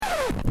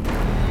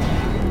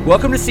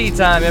Welcome to Seat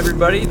Time,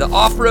 everybody, the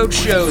off-road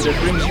show that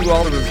brings you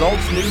all the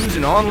results, news,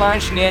 and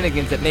online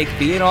shenanigans that make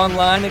being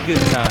online a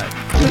good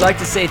time. We'd like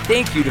to say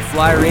thank you to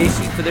Fly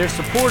Racing for their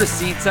support of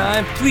Seat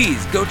Time.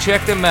 Please go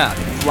check them out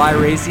at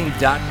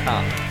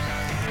flyracing.com.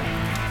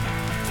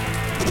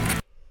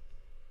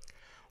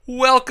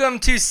 Welcome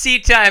to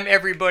Seat Time,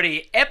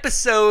 everybody.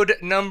 Episode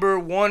number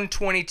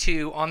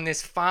 122 on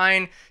this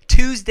fine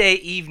Tuesday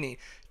evening.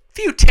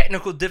 Few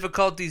technical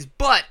difficulties,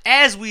 but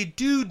as we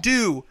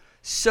do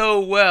so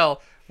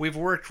well, we've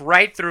worked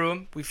right through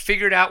them. We've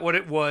figured out what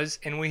it was,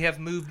 and we have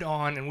moved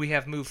on, and we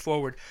have moved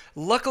forward.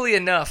 Luckily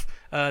enough,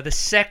 the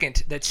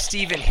second that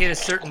Steven hit a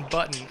certain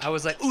button, I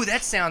was like, ooh,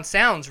 that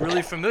sounds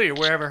really familiar.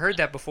 Where have I heard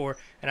that before?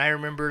 And I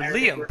remember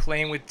Liam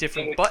playing with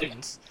different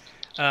buttons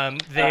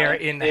there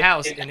in the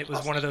house, and it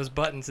was one of those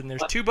buttons. And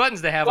there's two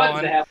buttons they have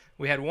on.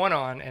 We had one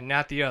on and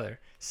not the other.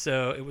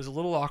 So it was a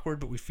little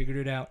awkward, but we figured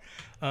it out.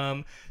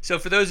 So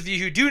for those of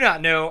you who do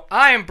not know,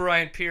 I am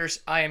Brian Pierce.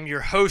 I am your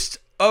host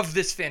of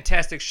this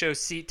fantastic show,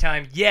 Seat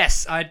Time.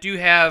 Yes, I do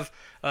have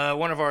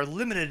one of our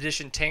limited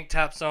edition tank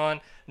tops on.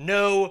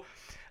 No,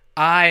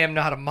 I am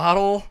not a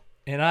model,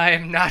 and I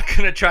am not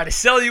going to try to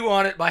sell you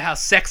on it by how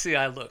sexy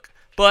I look.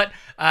 But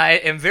I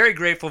am very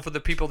grateful for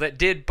the people that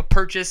did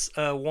purchase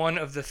one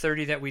of the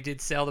 30 that we did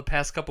sell the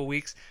past couple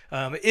weeks.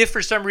 If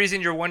for some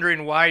reason you're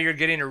wondering why you're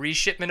getting a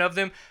reshipment of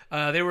them,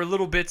 there were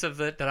little bits of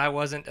it that I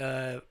wasn't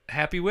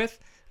happy with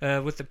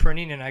the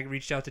printing, and I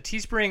reached out to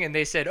Teespring, and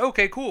they said,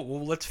 okay, cool,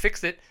 well, let's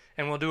fix it,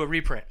 and we'll do a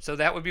reprint. So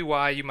that would be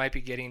why you might be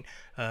getting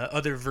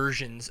other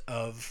versions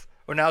of,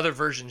 or not other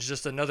versions,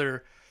 just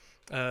another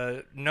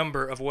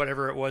number of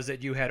whatever it was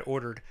that you had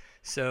ordered.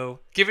 So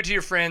give it to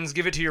your friends,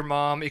 give it to your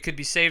mom. It could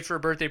be saved for a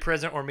birthday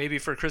present or maybe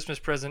for a Christmas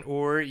present,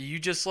 or you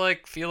just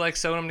feel like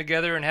sewing them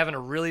together and having a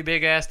really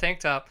big ass tank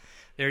top.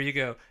 There you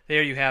go.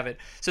 There you have it.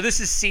 So this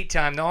is Seat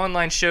Time, the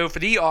online show for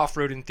the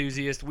off-road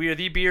enthusiast. We are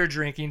the beer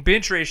drinking,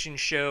 binge racing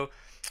show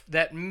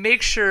that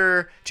makes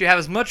sure to have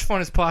as much fun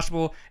as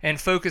possible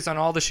and focus on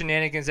all the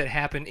shenanigans that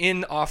happen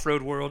in the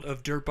off-road world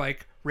of dirt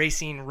bike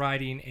racing,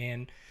 riding,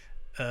 and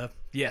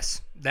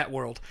yes, that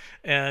world.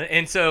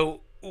 And so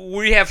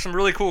we have some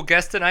really cool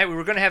guests tonight. We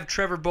were going to have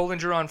Trevor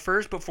Bollinger on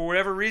first, but for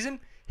whatever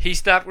reason, he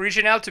stopped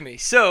reaching out to me.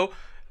 So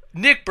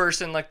Nick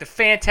Burson, like the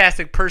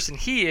fantastic person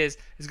he is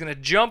going to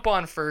jump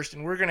on first,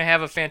 and we're going to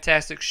have a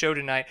fantastic show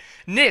tonight.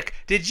 Nick,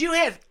 did you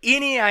have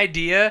any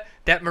idea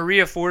that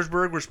Maria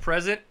Forsberg was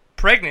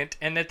pregnant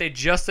and that they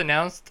just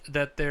announced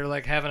that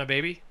they're having a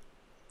baby?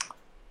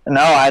 No,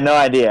 I had no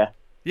idea.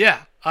 Yeah,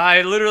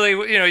 I literally,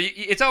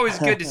 it's always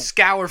good to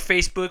scour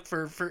Facebook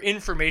for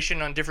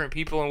information on different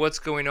people and what's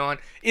going on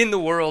in the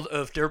world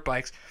of dirt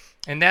bikes,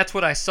 and that's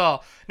what I saw.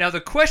 Now, the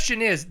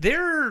question is,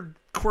 they're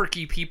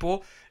quirky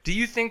people. Do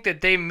you think that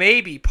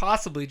they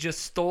possibly just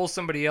stole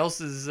somebody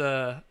else's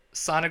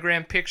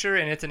sonogram picture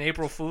and it's an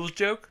April Fool's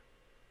joke?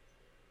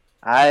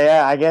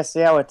 I guess,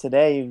 yeah, with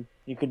today,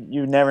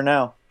 you never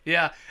know.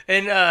 Yeah,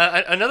 and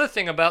another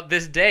thing about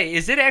this day,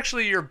 is it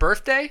actually your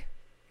birthday?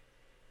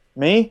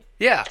 Me?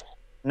 Yeah.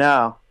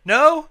 No.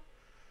 No?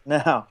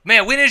 No.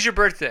 Man, when is your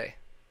birthday?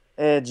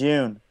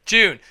 June.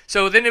 June.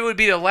 So then it would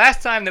be the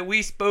last time that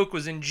we spoke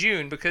was in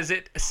June, because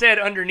it said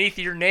underneath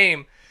your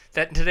name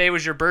that today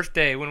was your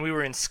birthday when we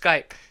were in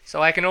Skype.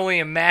 So I can only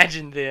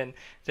imagine then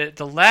that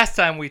the last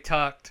time we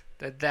talked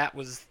that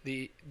was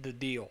the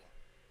deal.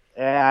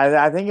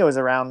 Yeah, I think it was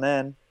around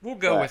then. We'll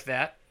go with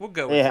that.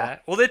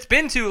 That. Well, it's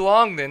been too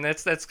long then.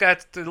 That's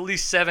got at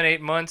least 7-8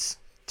 months.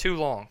 Too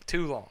long.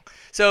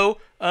 So,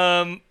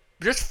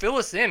 just fill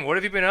us in. What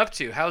have you been up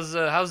to? How's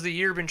the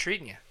year been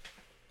treating you?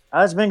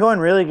 It's been going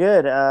really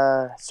good.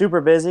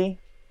 Super busy.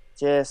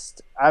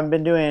 I've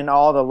been doing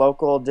all the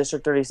local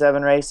District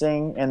 37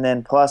 racing, and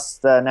then plus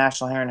the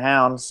National Hare and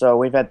Hound. So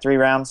we've had 3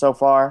 rounds so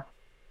far,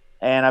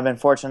 and I've been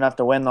fortunate enough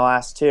to win the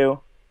last 2.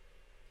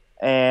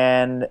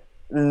 And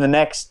then the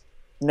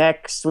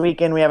next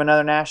weekend we have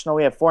another national.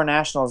 We have 4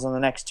 nationals in the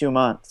next 2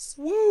 months.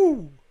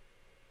 Woo!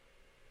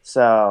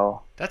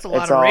 So that's a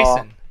lot of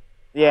racing.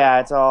 Yeah,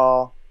 it's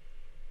all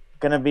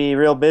gonna be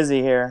real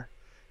busy here.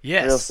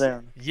 Yes. Real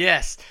soon.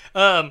 Yes.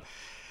 Yeah,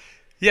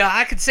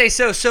 I could say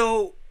so.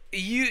 So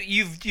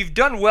you've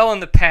done well in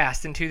the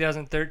past. In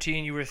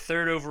 2013, you were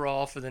 3rd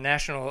overall for the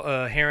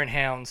National Hare and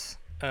Hounds.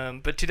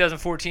 But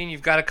 2014,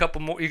 you've got a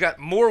couple more. You got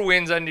more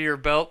wins under your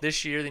belt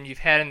this year than you've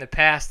had in the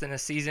past in a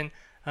season.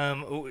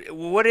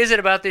 What is it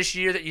about this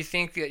year that you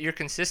think that your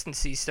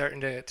consistency is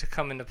starting to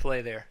come into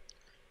play there?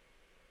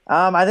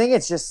 I think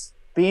it's just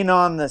being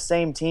on the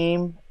same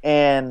team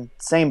and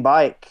same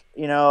bike.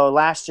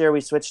 Last year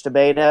we switched to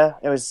Beta.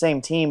 It was the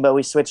same team, but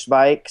we switched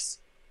bikes.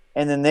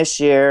 And then this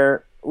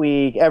year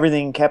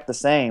everything kept the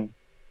same.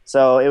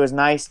 So it was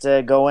nice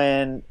to go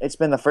in. It's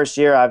been the first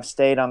year I've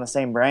stayed on the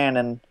same brand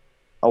in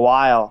a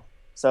while.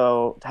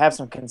 So to have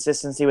some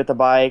consistency with the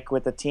bike,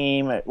 with the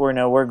team,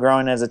 we're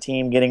growing as a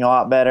team, getting a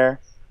lot better,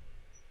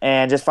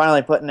 and just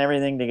finally putting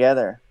everything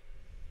together.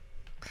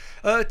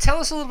 Tell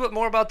us a little bit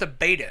more about the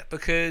beta,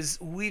 because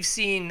we've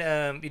seen,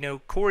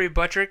 Corey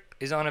Buttrick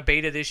is on a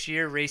beta this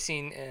year,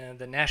 racing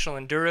the National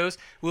Enduros.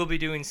 We'll be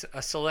doing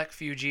a select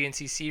few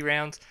GNCC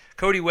rounds.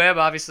 Cody Webb,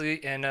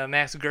 obviously, and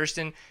Max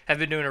Gersten have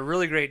been doing a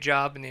really great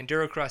job in the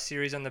Endurocross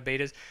series on the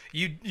betas.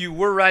 You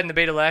were riding the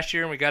beta last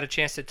year, and we got a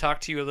chance to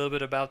talk to you a little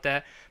bit about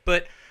that.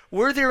 But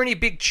were there any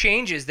big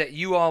changes that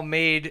you all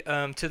made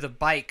to the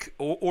bike,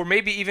 or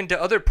maybe even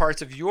to other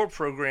parts of your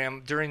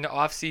program during the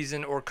off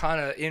season, or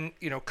kind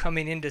of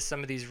coming into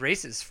some of these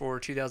races for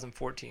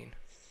 2014?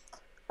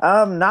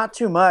 Not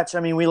too much.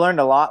 I mean, we learned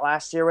a lot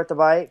last year with the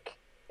bike,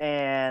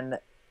 and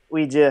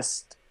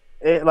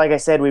like I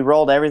said, we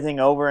rolled everything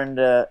over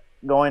into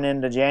going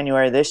into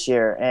January this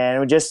year, and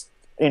we just,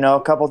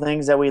 a couple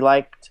things that we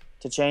liked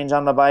to change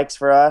on the bikes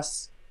for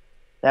us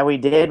that we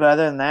did. But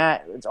other than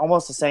that, it's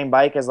almost the same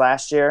bike as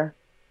last year,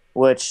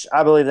 which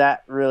I believe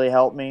that really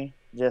helped me.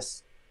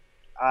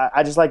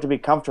 I just like to be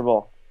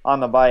comfortable on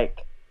the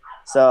bike.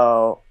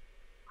 So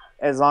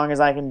as long as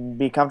I can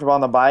be comfortable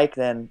on the bike,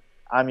 then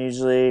I'm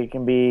usually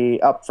can be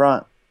up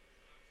front.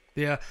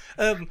 Yeah.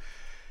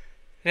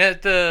 Yeah,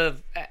 the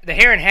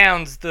Hare and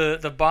Hounds,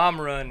 the bomb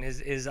run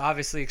is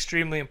obviously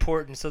extremely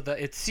important. So that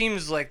it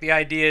seems like the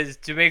idea is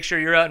to make sure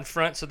you're out in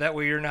front, so that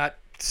way you're not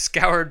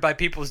scoured by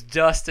people's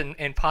dust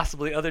and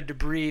possibly other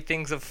debris,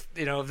 things of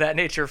of that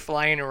nature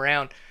flying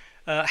around.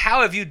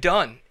 How have you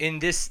done in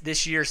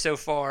this year so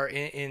far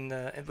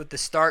with the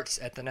starts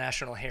at the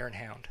National Hare and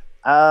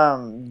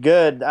Hound?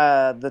 Good.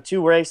 The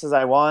two races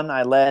I won,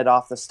 I led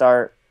off the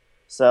start,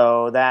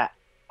 so that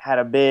had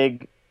a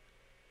big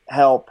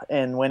help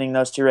in winning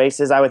those two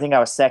races. I would think I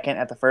was second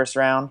at the first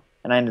round,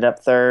 and I ended up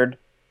third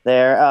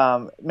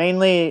there.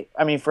 Mainly,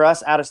 I mean, for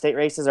us, out-of-state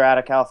races are out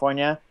of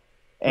California,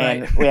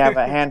 and right. We have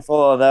a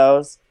handful of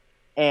those,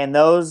 and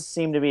those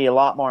seem to be a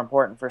lot more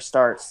important for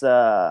starts.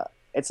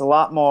 It's a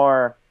lot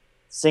more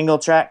single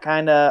track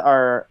kind of,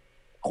 or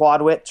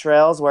quad width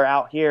trails, where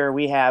out here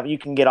you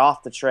can get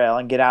off the trail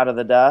and get out of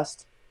the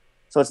dust.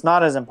 So it's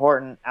not as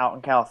important out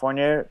in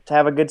California to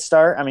have a good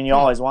start. I mean, you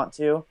always want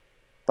to,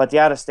 but the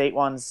out-of-state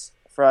ones,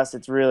 for us,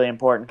 it's really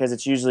important because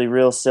it's usually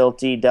real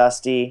silty,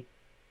 dusty,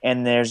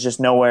 and there's just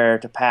nowhere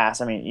to pass.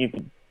 I mean, you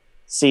could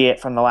see it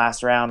from the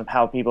last round of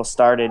how people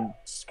started,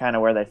 kind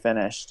of where they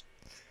finished.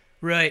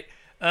 Right.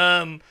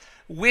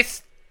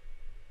 With,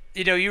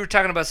 you were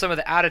talking about some of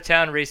the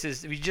out-of-town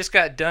races. You just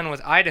got done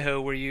with Idaho,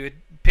 where you had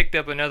picked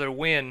up another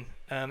win.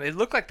 It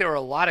looked like there were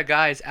a lot of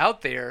guys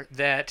out there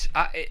that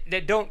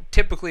don't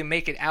typically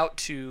make it out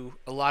to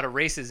a lot of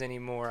races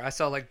anymore. I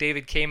saw like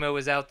David Camo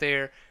was out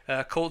there,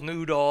 Colton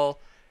Udall,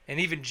 and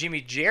even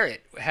Jimmy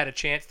Jarrett had a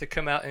chance to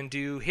come out and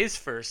do his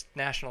first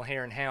National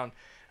Hare and Hound.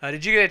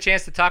 Did you get a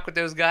chance to talk with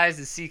those guys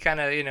to see kind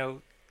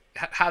of,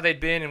 how they'd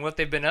been and what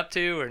they've been up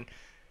to?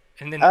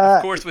 And then,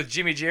 of course, with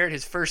Jimmy Jarrett,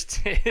 his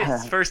first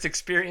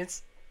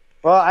experience?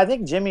 Well, I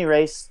think Jimmy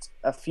raced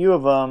a few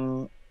of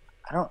them.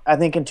 I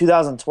think in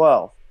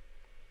 2012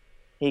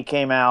 he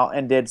came out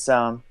and did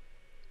some.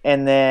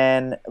 And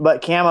then,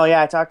 but Camo,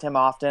 yeah, I talk to him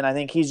often. I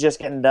think he's just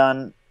getting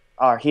done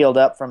or healed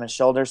up from his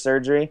shoulder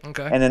surgery.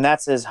 Okay. And then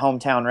that's his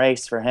hometown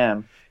race for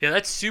him. Yeah,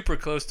 that's super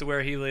close to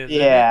where he lives.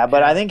 Yeah,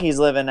 but I think he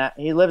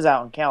lives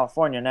out in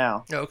California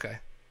now. Oh, okay.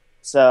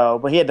 So,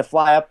 but he had to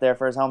fly up there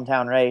for his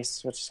hometown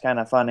race, which is kind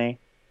of funny.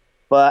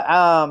 But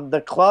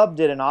the club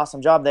did an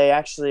awesome job. We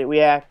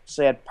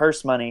actually had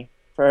purse money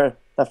for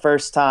the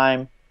first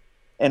time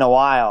in a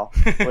while,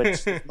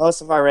 which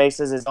most of our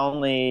races is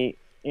only,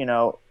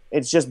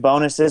 it's just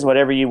bonuses,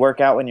 whatever you work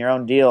out in your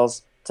own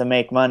deals to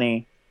make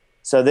money.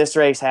 So this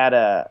race had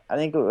I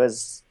think it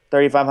was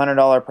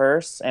 $3,500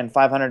 purse and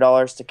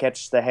 $500 to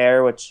catch the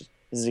hare, which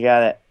is the guy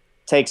that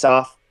takes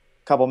off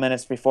a couple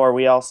minutes before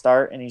we all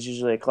start, and he's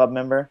usually a club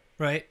member.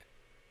 Right.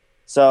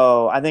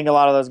 So I think a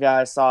lot of those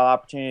guys saw the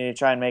opportunity to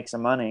try and make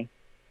some money,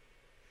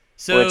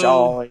 which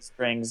always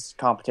brings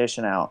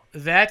competition out.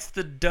 That's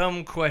the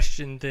dumb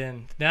question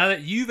then. Now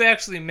that you've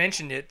actually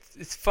mentioned it,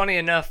 it's funny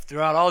enough,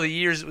 throughout all the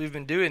years that we've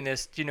been doing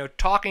this,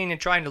 talking and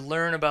trying to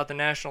learn about the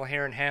National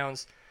Hare and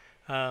Hounds,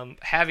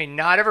 having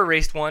not ever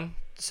raced one,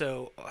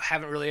 so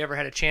haven't really ever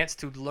had a chance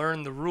to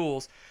learn the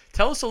rules.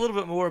 Tell us a little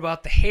bit more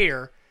about the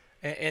hare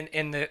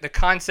and the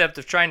concept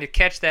of trying to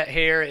catch that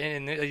hare,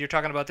 and you're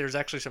talking about there's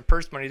actually some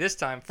purse money this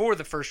time for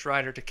the first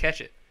rider to catch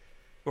it,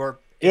 or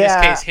in this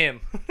case, him.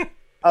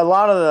 A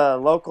lot of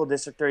the local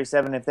District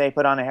 37, if they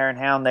put on a hare and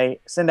hound, they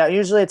send out,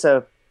 usually it's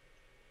a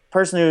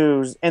person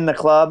who's in the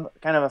club,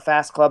 kind of a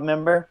fast club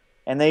member,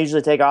 and they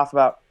usually take off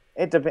about,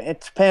 it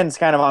depends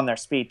kind of on their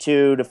speed,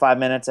 2 to 5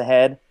 minutes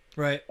ahead.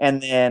 Right.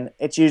 And then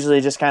it's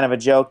usually just kind of a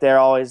joke. They're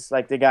always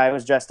like the guy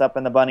who's dressed up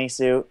in the bunny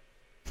suit.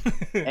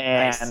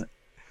 And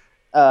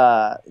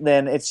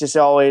then it's just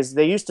always,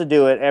 they used to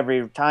do it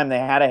every time they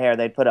had a hare,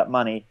 they'd put up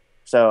money.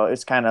 So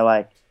it's kind of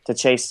like to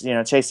chase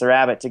the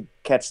rabbit to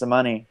catch the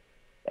money.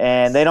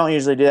 And they don't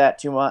usually do that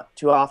too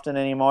often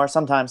anymore.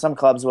 Sometimes some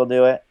clubs will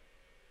do it.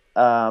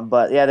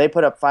 But yeah, they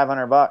put up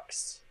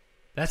 $500.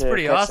 That's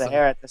pretty awesome. The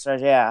hare at this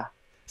range, yeah.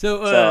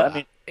 So I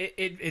mean,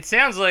 It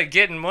sounds like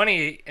getting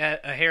money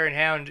at a Hare and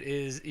Hound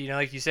is,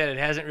 like you said, it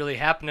hasn't really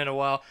happened in a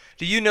while.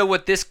 Do you know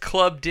what this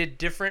club did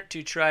different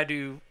to try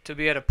to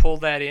be able to pull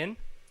that in?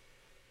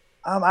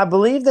 I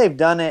believe they've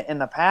done it in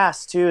the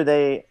past too.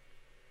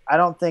 I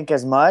don't think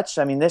as much.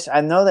 I mean,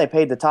 I know they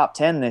paid the top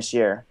 10 this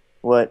year,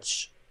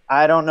 which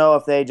I don't know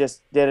if they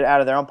just did it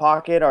out of their own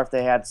pocket or if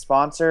they had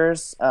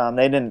sponsors.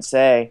 They didn't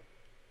say,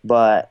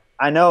 but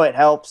I know it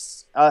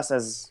helps us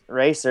as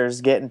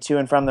racers getting to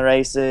and from the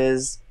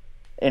races.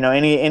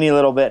 Any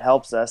little bit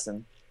helps us,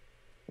 and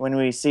when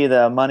we see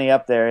the money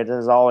up there, it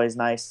is always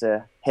nice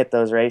to hit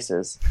those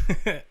races.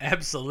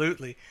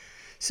 Absolutely.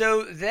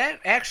 So that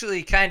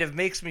actually kind of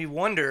makes me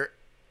wonder,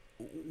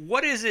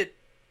 what is it?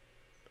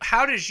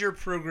 How does your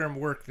program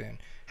work then?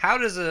 How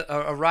does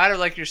a rider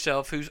like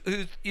yourself, who's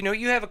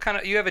you have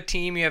a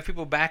team, you have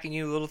people backing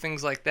you, little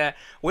things like that.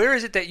 Where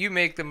is it that you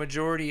make the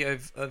majority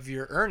of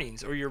your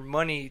earnings or your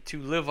money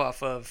to live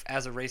off of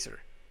as a racer?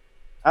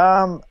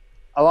 A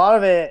lot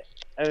of it,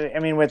 I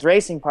mean, with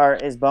racing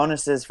part is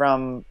bonuses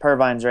from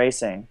Purvine's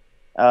Racing.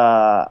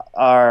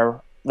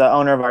 The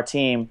owner of our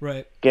team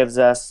right. gives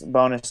us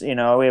bonus. We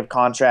have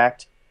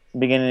contract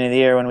beginning of the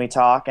year when we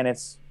talk, and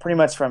it's pretty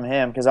much from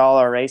him because all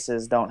our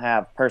races don't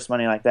have purse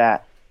money like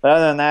that. But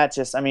other than that,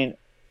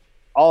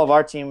 all of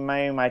our team,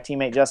 my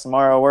teammate Justin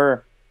Morrow,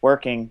 we're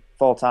working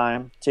full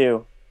time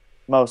too,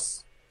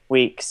 most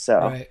weeks. So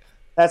right.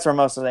 That's where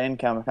most of the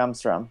income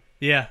comes from.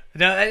 Yeah,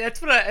 no,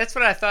 that's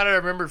what I thought I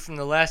remembered from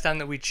the last time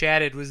that we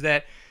chatted was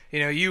that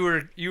you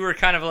were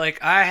kind of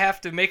like, I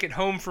have to make it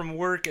home from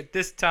work at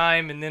this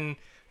time, and then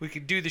we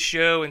could do the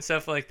show and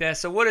stuff like that.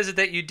 So what is it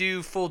that you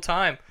do full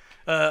time?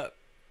 Well,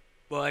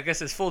 I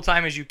guess as full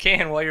time as you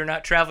can while you're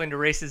not traveling to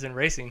races and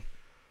racing.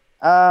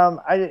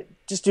 I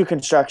just do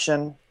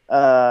construction,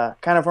 kind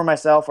of for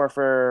myself or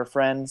for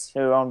friends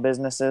who own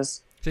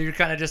businesses. So you're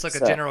kind of just like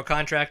a general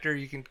contractor.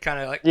 You can kind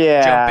of like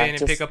jump in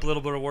and pick up a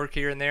little bit of work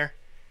here and there.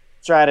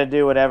 Try to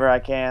do whatever I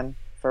can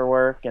for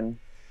work and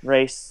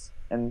race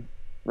and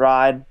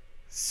ride.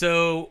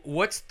 So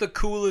what's the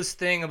coolest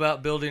thing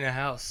about building a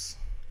house?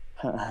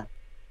 I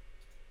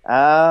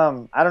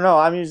don't know.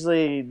 I'm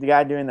usually the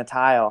guy doing the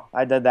tile.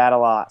 I did that a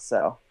lot.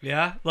 So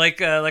yeah,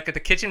 like at the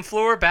kitchen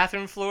floor,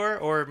 bathroom floor,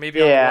 or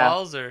maybe on the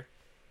walls, or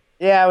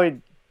yeah,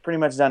 we pretty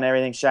much done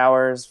everything: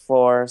 showers,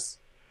 floors,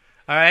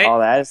 all right, all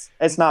that.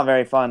 It's not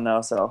very fun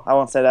though, so I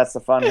won't say that's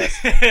the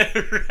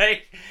funnest.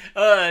 Right.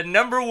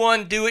 Number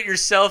one,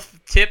 do-it-yourself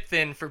tip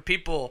then for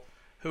people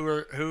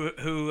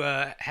who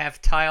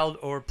have tiled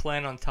or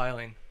plan on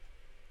tiling.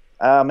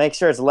 Make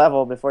sure it's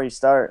level before you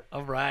start.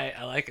 All right,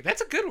 I like it.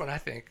 That's a good one, I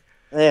think.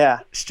 Yeah.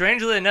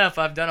 Strangely enough,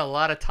 I've done a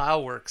lot of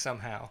tile work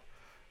somehow.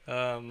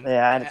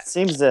 Yeah, it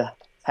seems to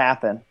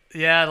happen.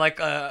 Yeah, like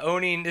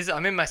owning this.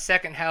 I'm in my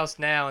second house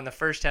now, and the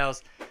first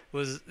house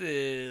was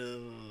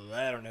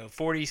I don't know,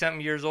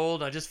 40-something years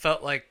old. I just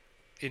felt like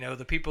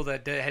the people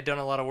that had done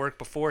a lot of work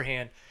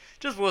beforehand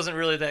just wasn't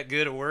really that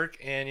good at work,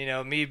 and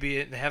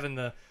me having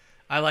the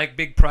I like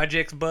big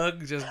projects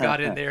bug just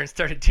got in there and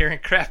started tearing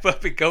crap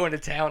up and going to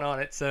town on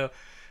it. So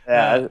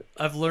yeah,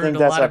 I've learned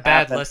a lot of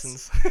bad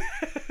lessons.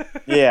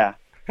 Yeah.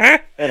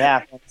 It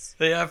happens.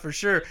 Yeah, for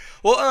sure.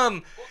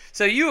 Well,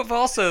 so you have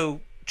also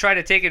tried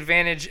to take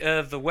advantage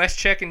of the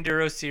WestCheck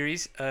Enduro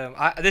Series.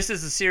 This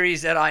is a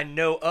series that I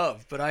know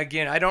of, but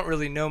again, I don't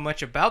really know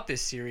much about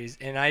this series.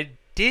 And I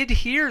did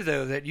hear,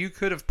 though, that you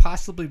could have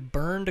possibly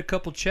burned a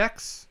couple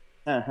checks.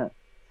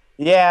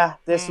 Yeah,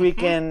 this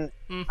weekend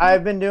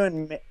I've been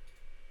doing.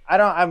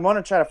 I want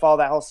to try to follow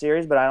that whole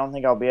series, but I don't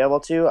think I'll be able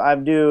to. I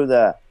do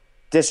the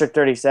District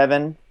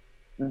 37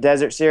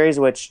 Desert Series,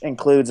 which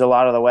includes a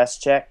lot of the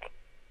WestCheck.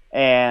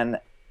 And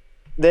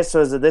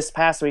this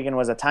past weekend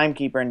was a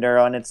timekeeper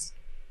enduro, and it's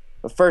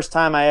the first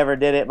time I ever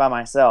did it by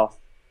myself.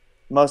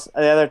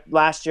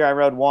 Last year I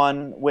rode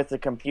one with the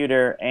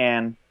computer,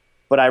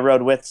 but I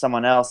rode with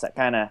someone else that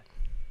kind of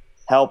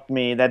helped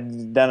me.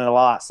 That done it a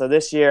lot. So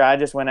this year I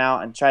just went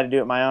out and tried to do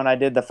it my own. I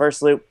did the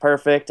first loop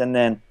perfect, and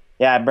then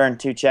I burned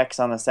 2 checks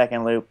on the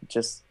second loop.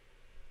 Just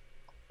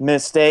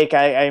mistake.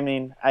 I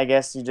mean, I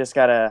guess you just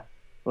gotta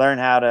learn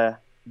how to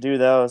do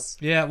those.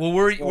 Yeah. Well,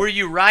 were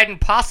you riding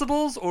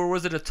possibles, or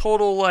was it a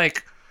total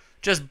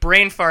just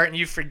brain fart and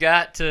you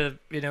forgot to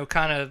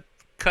kind of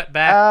cut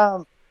back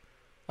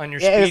on your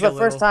speed? Yeah, it was the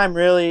first time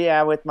really.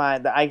 Yeah, with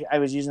I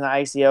was using the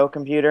ICO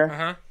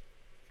computer,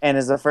 and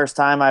it's the first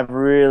time I've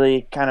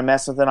really kind of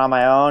messed with it on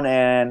my own,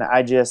 and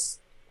I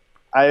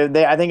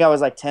think I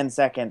was like 10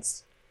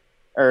 seconds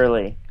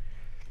early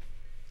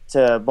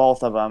to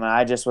both of them, and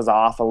I just was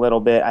off a little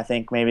bit. I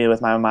think maybe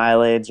with my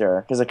mileage, or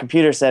because the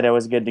computer said it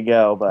was good to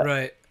go, but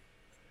right.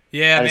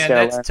 Yeah, I just man,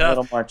 gotta that's learn tough.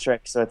 a little more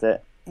tricks with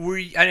it. Were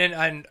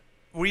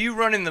you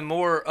running the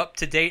more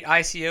up-to-date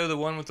ICO, the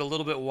one with a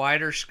little bit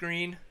wider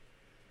screen?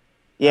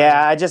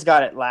 Yeah, I just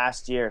got it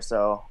last year,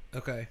 so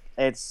okay.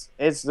 It's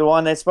the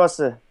one that's supposed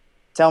to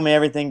tell me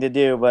everything to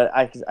do, but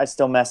I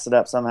still messed it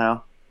up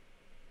somehow.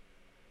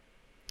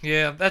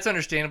 Yeah, that's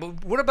understandable.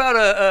 What about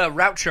a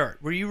route chart?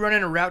 Were you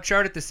running a route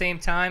chart at the same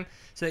time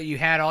so that you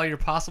had all your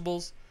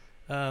possibles?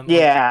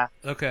 Yeah.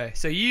 Okay,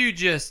 so you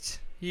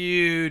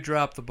You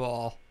dropped the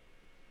ball.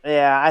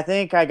 Yeah, I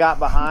think I got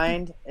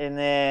behind, and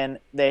then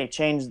they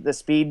changed the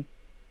speed,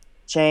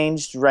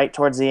 changed right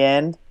towards the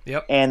end,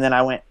 Yep. and then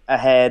I went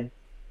ahead,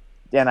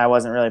 and I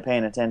wasn't really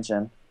paying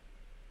attention.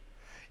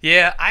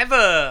 Yeah,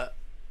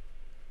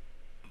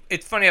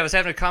 it's funny. I was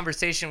having a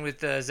conversation with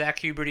Zach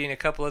Huberty and a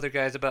couple other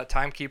guys about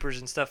timekeepers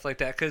and stuff like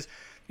that because,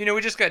 we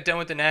just got done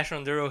with the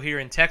National Enduro here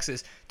in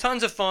Texas.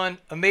 Tons of fun,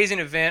 amazing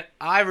event.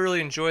 I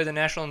really enjoy the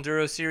National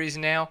Enduro Series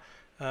now,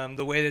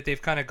 the way that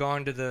they've kind of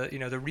gone to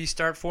the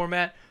restart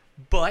format.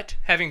 But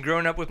having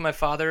grown up with my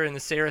father in the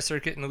Sarah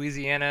Circuit in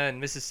Louisiana and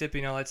Mississippi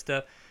and all that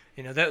stuff,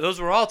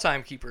 those were all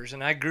timekeepers.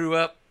 And I grew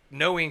up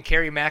knowing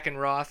Kerry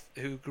McEnroth,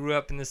 who grew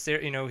up in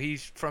the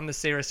he's from the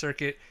Sarah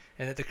Circuit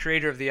and the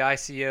creator of the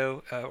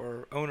ICO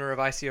or owner of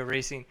ICO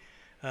Racing.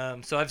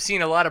 So I've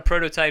seen a lot of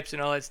prototypes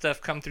and all that stuff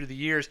come through the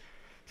years.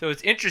 So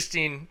it's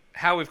interesting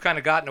how we've kind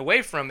of gotten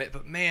away from it.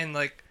 But man,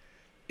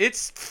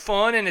 it's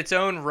fun in its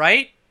own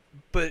right.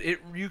 But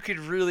you could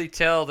really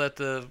tell that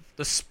the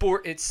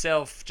sport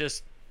itself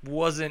just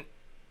wasn't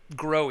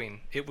growing.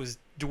 It was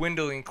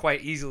dwindling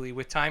quite easily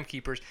with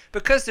timekeepers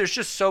because there's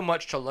just so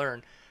much to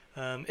learn.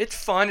 It's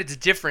fun, it's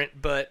different,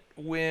 but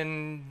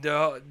when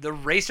the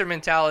racer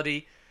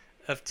mentality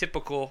of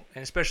typical,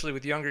 and especially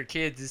with younger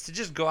kids, is to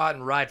just go out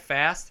and ride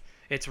fast,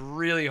 it's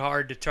really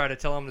hard to try to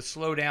tell them to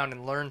slow down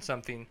and learn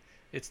something.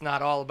 It's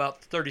not all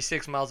about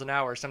 36 miles an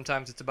hour.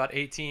 Sometimes it's about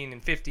 18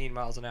 and 15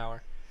 miles an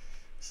hour.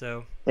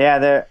 So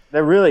yeah,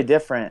 they're really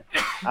different.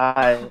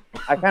 I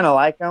kind of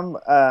like them.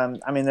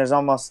 There's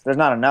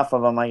not enough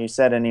of them, like you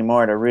said,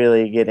 anymore to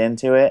really get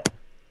into it.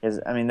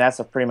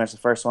 That's pretty much the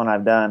first one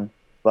I've done,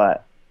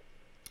 but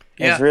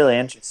it's really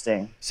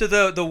interesting. So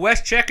the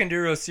West Czech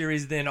Enduro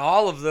Series, then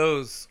all of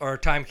those are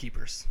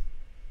timekeepers.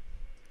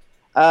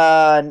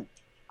 I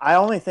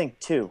only think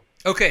 2.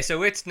 Okay,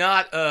 so it's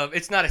not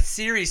a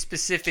series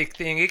specific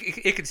thing.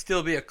 It could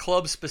still be a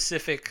club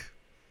specific.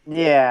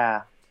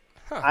 Yeah.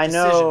 I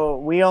know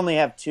decision. we only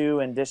have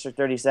 2 in District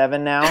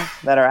 37 now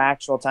that are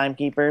actual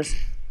timekeepers.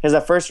 Because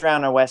the first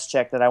round of West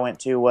Czech that I went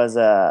to was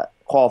a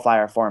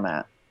qualifier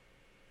format.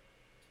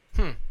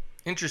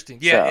 Interesting.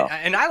 Yeah, So,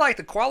 and I like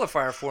the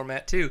qualifier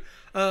format too.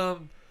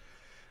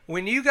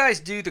 When you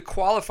guys do the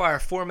qualifier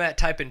format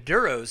type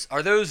enduros,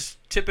 are those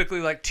typically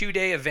like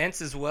 2-day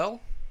events as well?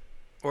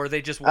 Or are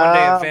they just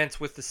 1-day events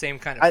with the same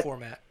kind of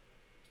format?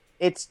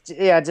 It's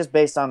just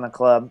based on the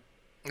club.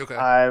 Okay.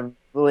 I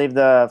believe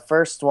the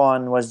first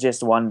one was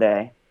just 1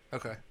 day.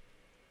 Okay.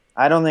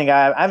 I don't think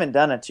I haven't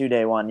done a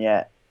 2-day one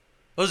yet.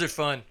 Those are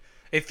fun.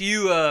 If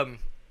you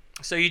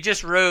so you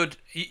just rode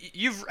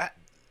you've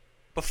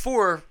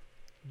before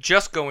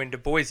just going to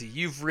Boise,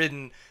 you've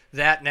ridden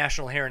that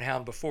National Hare and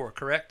Hound before,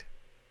 correct?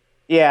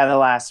 Yeah, the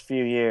last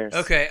few years.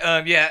 Okay.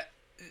 Yeah.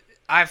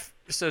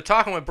 So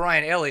talking with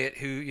Brian Elliott,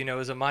 who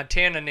is a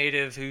Montana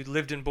native who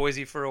lived in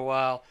Boise for a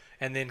while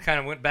and then kind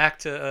of went back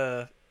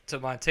to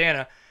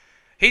Montana.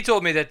 He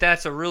told me that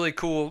that's a really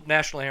cool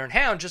National Hare and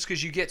Hound just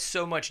because you get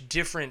so much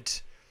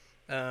different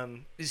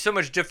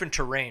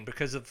terrain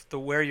because of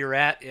where you're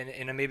at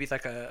in maybe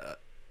like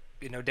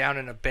down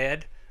in a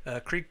bed,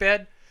 creek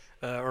bed,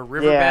 or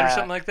river bed or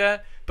something like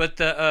that. But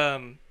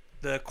the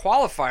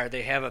qualifier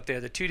they have up there,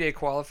 the 2-day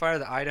qualifier,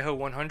 the Idaho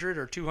 100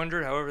 or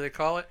 200, however they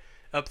call it,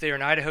 up there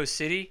in Idaho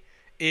City,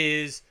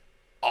 is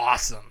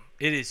awesome.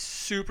 It is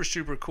super,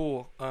 super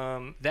cool.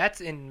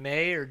 That's in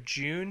May or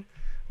June.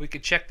 We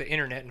could check the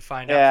internet and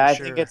find out for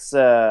sure. Yeah, I think it's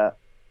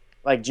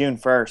like June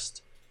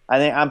 1st. I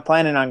think I'm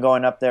planning on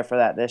going up there for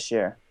that this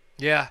year.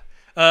 Yeah.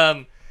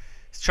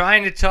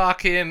 Trying to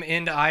talk him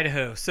into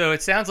Idaho. So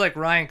it sounds like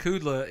Ryan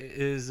Kudla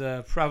is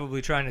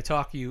probably trying to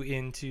talk you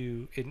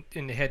into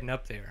heading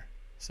up there.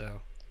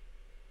 So.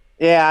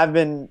 Yeah, I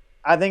think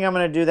I'm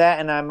going to do that,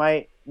 and I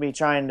might be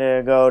trying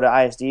to go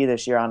to ISD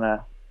this year on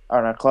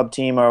a club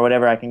team or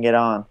whatever I can get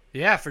on.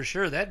 Yeah, for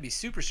sure. That'd be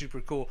super,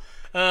 super cool.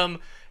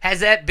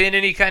 Has that been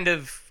any kind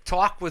of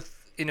talk with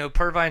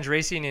Purvines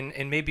Racing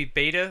and maybe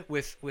Beta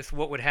with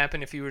what would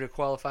happen if you were to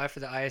qualify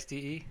for the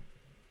ISDE?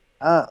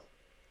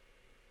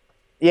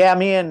 Yeah,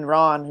 me and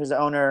Ron, who's the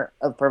owner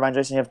of Purvines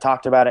Racing, have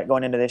talked about it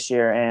going into this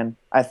year, and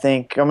I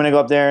think I'm going to go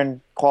up there and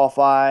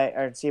qualify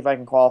or see if I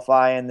can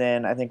qualify, and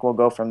then I think we'll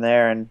go from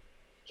there. And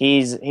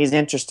he's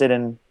interested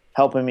in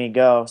helping me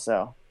go.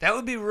 So that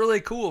would be really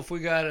cool if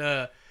we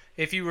got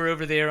if you were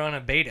over there on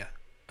a Beta.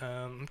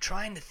 I'm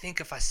trying to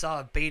think if I saw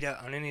a Beta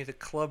on any of the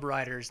club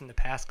riders in the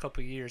past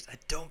couple of years. I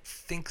don't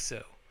think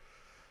so.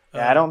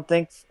 Yeah, I don't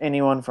think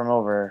anyone from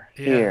over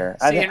here.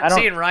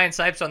 Seeing Ryan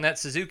Sipes on that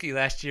Suzuki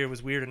last year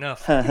was weird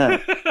enough.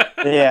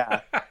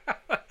 Yeah.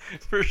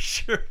 For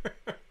sure.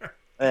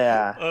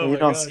 Yeah. You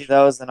don't see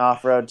those in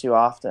off-road too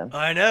often.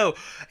 I know.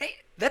 Hey,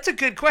 that's a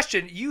good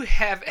question.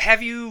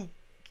 Have you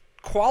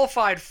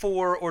qualified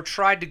for or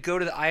tried to go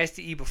to the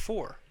ISDE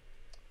before?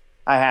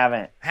 I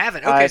haven't.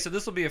 Haven't? Okay, so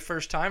this will be a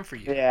first time for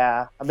you.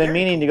 Yeah. I've been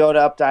meaning to go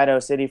up to Idaho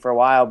City for a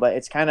while, but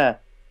it's kind of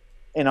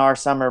in our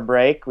summer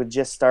break, which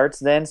just starts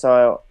then.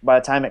 So by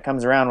the time it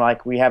comes around,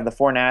 like we have the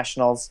 4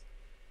 nationals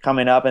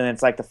coming up, and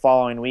it's like the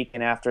following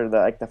weekend after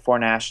the 4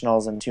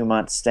 nationals and 2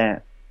 month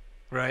stint.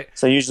 Right.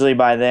 So usually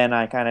by then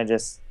I kind of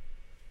just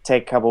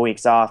take a couple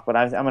weeks off, but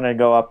I'm going to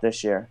go up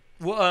this year.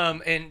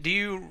 Well, and do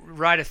you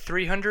ride a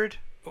 300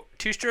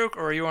 two-stroke,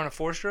 or are you on a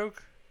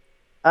four-stroke?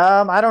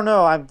 I don't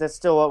know. That's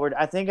still what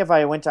I think if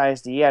I went to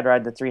ISDE, I'd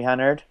ride the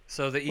 300.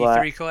 So the But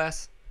E3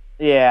 class?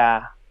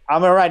 yeah,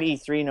 I'm gonna ride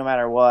E3 no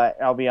matter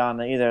what. I'll be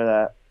on either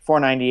the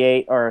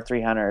 498 or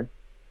 300.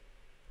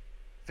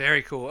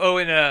 Very cool. Oh,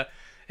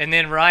 and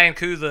then Ryan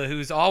Kudla,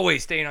 who's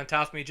always staying on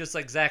top of me, just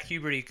like Zach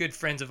Huberty, good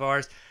friends of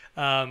ours,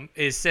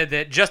 is said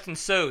that Justin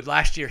Sode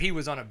last year he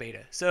was on a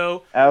beta.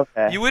 So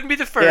Okay. you wouldn't be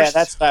the first. Yeah,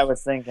 that's what I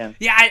was thinking.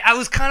 Yeah, I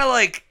was kind of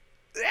like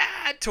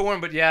torn,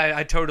 but yeah,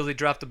 I totally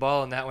dropped the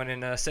ball on that one.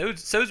 And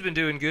Sode's been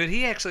doing good.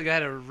 He actually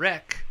got a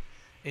wreck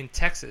in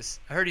Texas.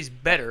 I heard he's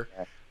better,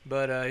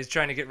 but he's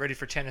trying to get ready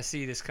for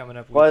Tennessee this coming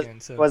up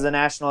weekend. Was the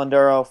National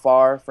Enduro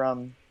far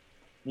from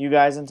you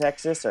guys in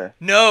Texas, or?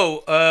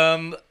 No,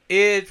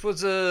 it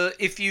was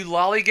if you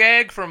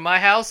lollygag from my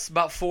house,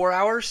 about 4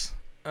 hours.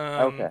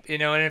 Okay.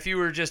 And if you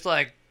were just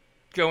like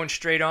going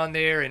straight on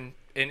there and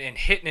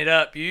hitting it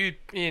up,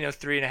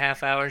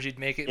 3.5 hours you'd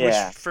make it,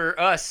 Yeah. which for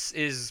us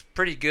is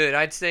pretty good.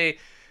 I'd say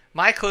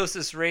my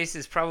closest race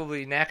is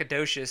probably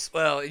Nacogdoches.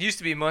 Well, it used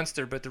to be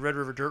Munster, but the Red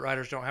River Dirt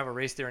Riders don't have a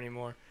race there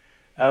anymore.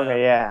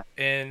 Okay, yeah.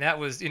 And that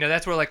was,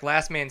 that's where like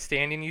Last Man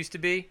Standing used to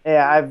be.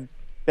 Yeah, I've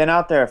been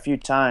out there a few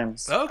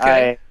times.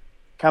 Okay. I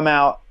come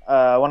out.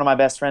 One of my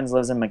best friends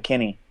lives in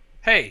McKinney.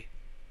 Hey,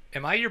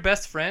 am I your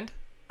best friend?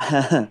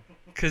 Do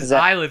Because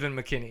I live in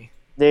McKinney.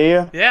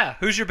 you? Yeah.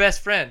 Who's your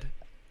best friend?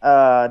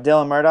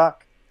 Dylan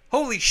Murdoch.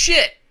 Holy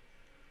shit!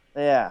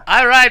 Yeah.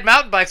 I ride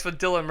mountain bikes with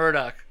Dylan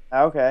Murdoch.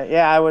 Okay.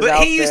 Yeah, I was. But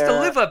out he used to there.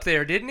 live up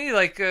there, didn't he?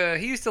 Like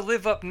he used to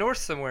live up north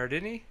somewhere,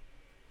 didn't he?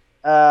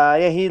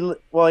 Yeah. He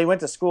went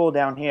to school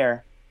down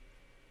here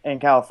in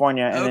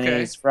California, and Okay. then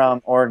he's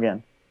from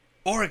Oregon.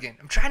 Oregon.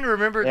 I'm trying to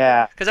remember.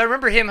 Yeah. Because I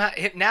remember him.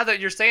 Now that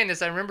you're saying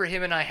this, I remember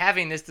him and I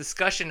having this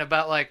discussion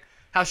about like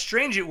how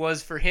strange it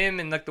was for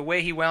him and like the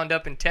way he wound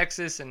up in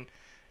Texas and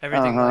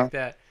everything like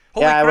that.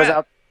 Holy Yeah,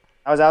 crap.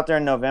 I was out there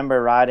in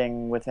November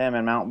riding with him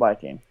and mountain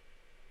biking.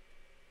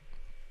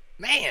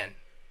 Man.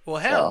 Well,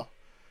 hell.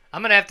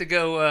 I'm gonna have to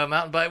go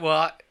mountain bike.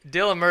 Well,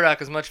 Dylan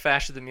Murdoch is much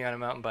faster than me on a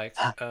mountain bike.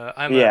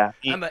 I'm me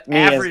an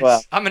as average.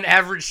 well. I'm an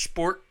average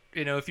sport.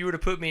 If you were to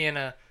put me in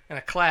a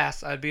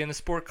class, I'd be in the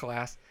sport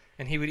class,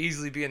 and he would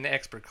easily be in the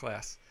expert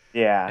class.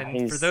 Yeah.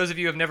 And for those of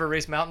you who have never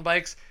raced mountain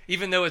bikes,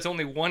 even though it's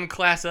only one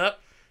class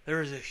up,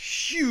 there is a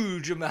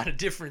huge amount of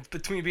difference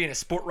between being a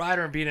sport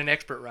rider and being an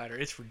expert rider.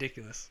 It's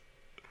ridiculous.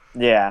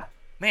 Yeah.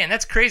 Man,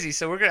 that's crazy.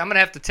 So I'm gonna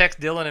have to text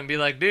Dylan and be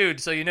like, dude,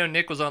 so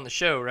Nick was on the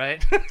show,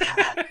 right?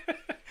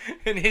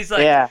 And he's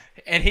like, Yeah.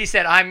 And he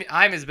said,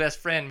 I'm his best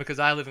friend because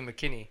I live in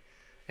McKinney,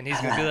 and he's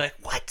gonna be like,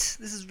 what?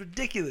 This is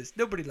ridiculous.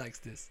 Nobody likes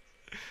this.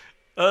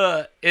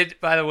 By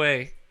the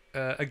way,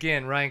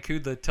 again, Ryan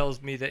Kudla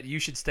tells me that you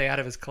should stay out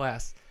of his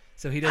class,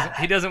 so he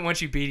doesn't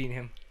want you beating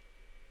him.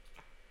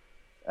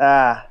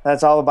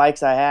 That's all the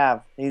bikes I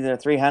have, either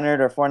 300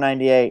 or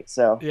 498.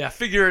 So Yeah,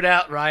 figure it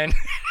out, Ryan.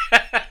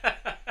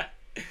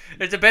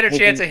 There's a better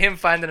chance of him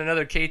finding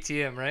another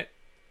KTM, right?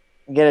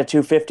 get a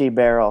 250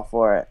 barrel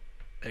for it.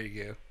 There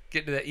you go.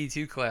 Get to that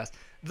E2 class,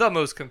 the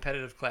most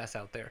competitive class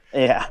out there.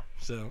 Yeah.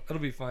 So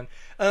it'll be fun.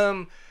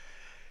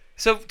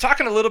 So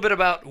talking a little bit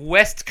about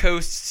West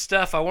Coast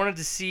stuff, I wanted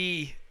to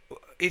see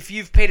if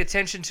you've paid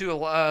attention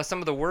to some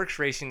of the works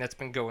racing that's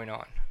been going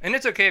on. And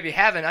it's okay if you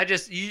haven't.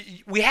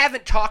 We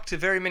haven't talked to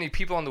very many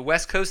people on the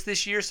West Coast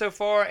this year so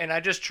far, and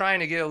I'm just trying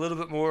to get a little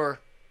bit more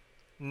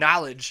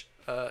knowledge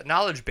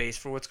base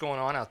for what's going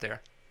on out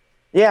there.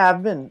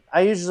 Yeah,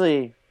 I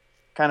usually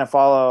kind of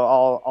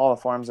follow all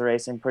the forms of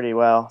racing pretty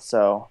well.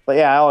 So, but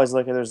yeah, I always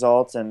look at the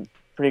results, and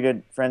pretty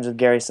good friends with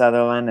Gary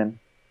Sutherland, and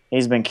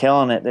he's been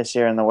killing it this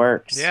year in the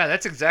works. Yeah,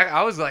 that's exactly.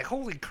 I was like,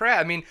 holy crap!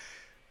 I mean,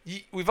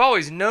 we've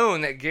always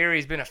known that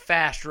Gary's been a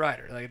fast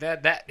rider, like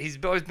that. He's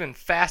always been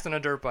fast on a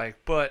dirt bike,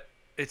 but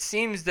it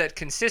seems that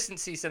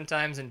consistency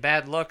sometimes and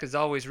bad luck has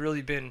always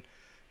really been,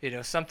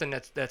 something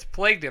that's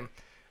plagued him.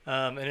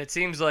 And it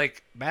seems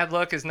like bad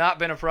luck has not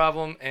been a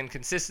problem, and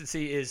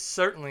consistency is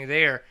certainly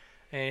there.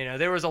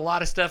 And there was a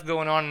lot of stuff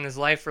going on in his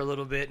life for a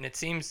little bit, and it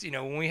seems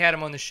when we had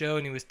him on the show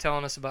and he was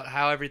telling us about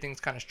how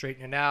everything's kind of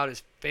straightening out,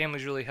 his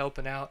family's really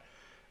helping out,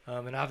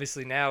 and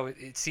obviously now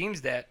it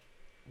seems that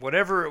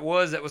whatever it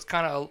was that was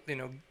kind of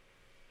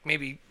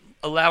maybe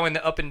allowing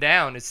the up and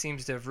down, it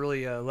seems to have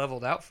really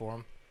leveled out for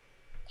him.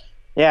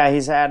 Yeah,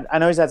 I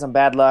know he's had some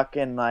bad luck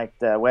in like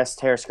the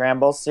West Hare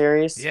Scrambles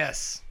series.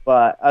 Yes.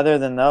 But other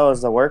than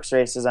those, the works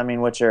races,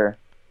 which are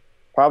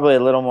probably a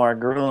little more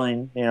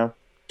grueling,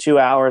 2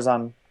 hours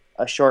on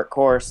a short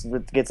course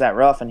that gets that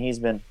rough, and he's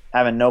been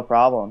having no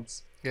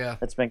problems. Yeah.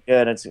 It's been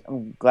good.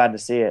 I'm glad to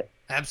see it.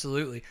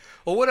 Absolutely.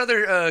 Well, what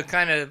other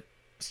kind of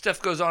stuff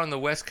goes on the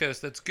West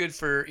Coast that's good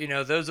for,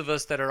 those of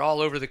us that are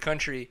all over the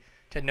country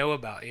to know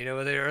about?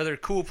 Are there other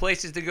cool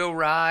places to go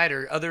ride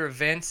or other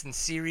events and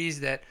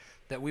series that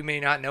we may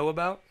not know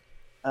about?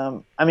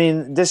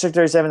 District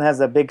 37 has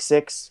the Big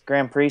Six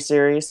Grand Prix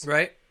series.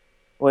 Right.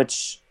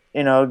 Which,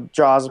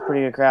 draws a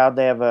pretty good crowd.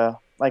 They have a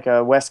like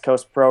a West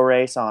Coast Pro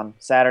race on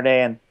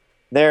Saturday, and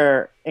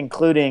they're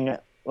including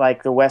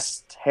like the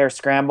West Hare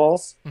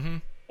Scrambles,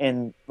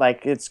 and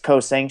like it's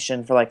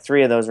co-sanctioned for like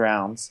 3 of those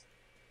rounds.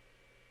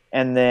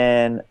 And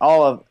then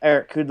all of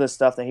Eric Kudla's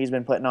stuff that he's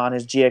been putting on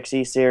his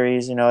GXE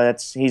series,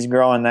 he's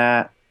growing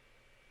that.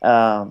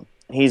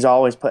 He's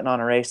always putting on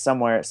a race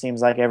somewhere. It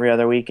seems like every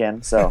other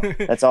weekend, so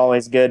that's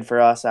always good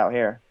for us out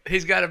here.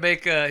 He's got to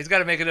make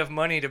enough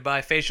money to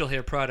buy facial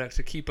hair products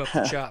to keep up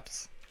the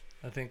chops.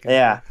 I think.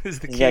 Is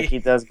the key. You gotta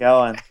keep those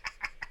going.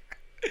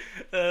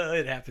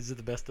 It happens to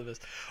the best of us.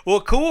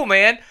 Well, cool,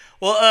 man.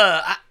 Well,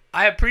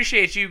 I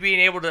appreciate you being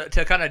able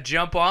to kind of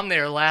jump on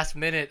there last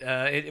minute.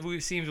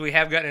 It seems we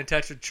have gotten in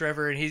touch with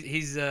Trevor, and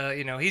he's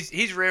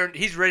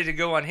ready to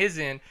go on his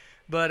end.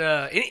 But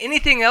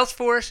anything else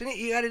for us?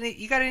 You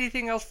got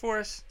anything else for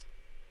us?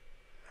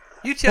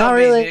 You tell Not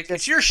me, really, Nick.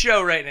 It's your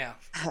show right now.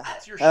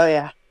 It's your show. Oh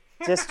yeah,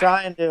 just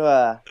trying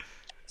to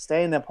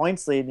stay in the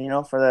points lead.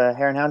 For the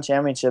Hare and Hound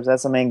Championships.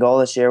 That's the main goal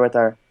this year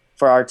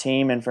for our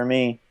team and for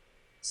me.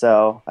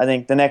 So I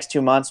think the next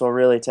 2 months will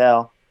really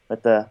tell.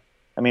 But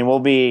we'll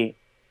be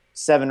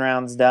 7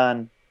 rounds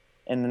done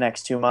in the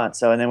next 2 months.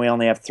 So and then we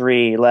only have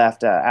 3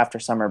 left after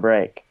summer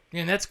break.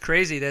 And that's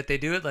crazy that they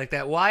do it like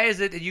that. Why is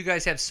it that you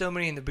guys have so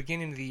many in the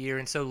beginning of the year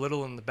and so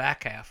little in the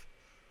back half?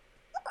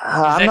 Is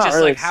that just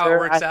really like how sure. it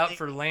works out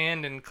for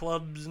land and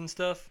clubs and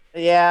stuff?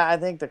 Yeah, I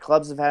think the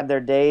clubs have had their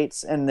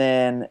dates, and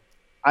then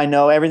I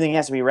know everything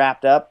has to be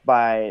wrapped up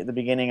by the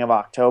beginning of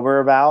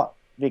October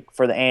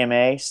for the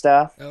AMA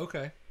stuff. Oh,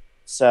 okay.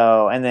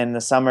 So, and then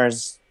the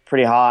summer's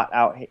pretty hot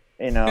out,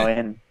 in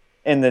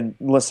the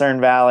Lucerne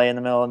Valley in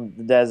the middle of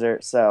the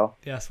desert. So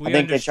yes, I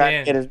think they try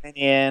to get as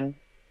many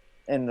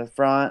in the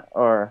front,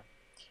 or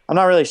I'm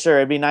not really sure.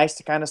 It'd be nice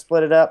to kind of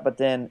split it up, but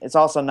then it's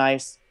also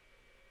nice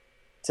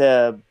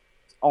to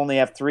only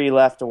have 3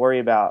 left to worry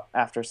about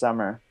after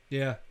summer.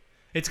 Yeah.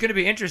 It's going to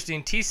be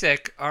interesting.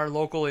 TSEC, our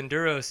local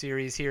enduro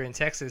series here in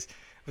Texas,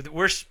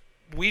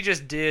 we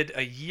just did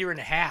a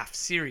 1.5-year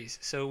series.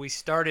 So we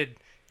started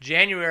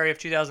January of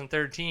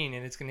 2013,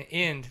 and it's going to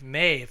end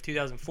May of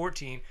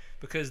 2014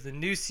 because the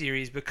new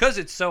series, because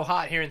it's so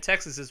hot here in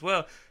Texas as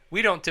well,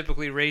 we don't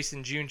typically race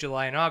in June,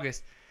 July, and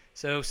August.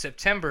 So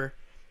September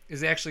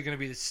is actually going to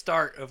be the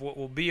start of what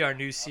will be our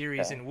new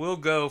series, and we'll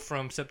go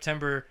from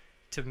September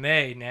to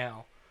May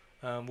now.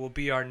 Will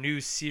be our new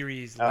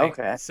series.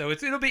 Okay. So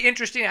it'll be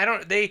interesting. I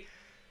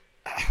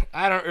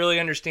don't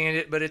really understand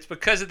it, but it's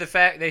because of the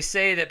fact they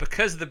say that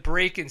because the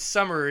break in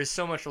summer is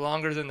so much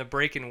longer than the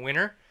break in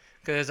winter.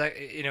 Because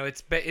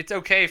it's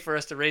okay for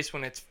us to race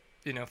when it's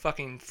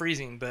fucking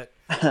freezing, but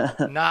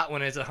not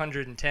when it's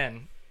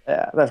 110.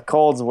 Yeah, the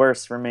cold's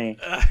worse for me.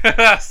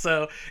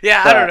 So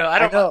yeah, I don't know. I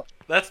don't know.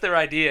 That's their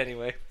idea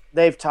anyway.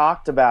 They've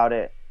talked about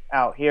it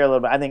out here a little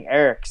bit. I think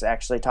Eric's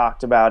actually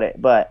talked about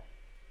it, but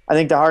I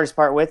think the hardest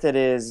part with it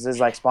is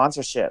like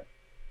sponsorship.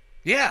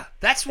 Yeah,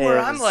 that's where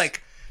I'm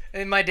like,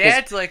 and my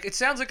dad's like, it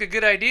sounds like a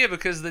good idea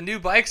because the new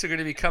bikes are going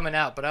to be coming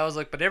out. But I was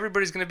like, but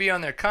everybody's going to be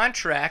on their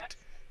contract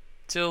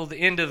till the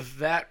end of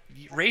that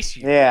race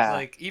year. Yeah.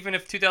 Like even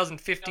if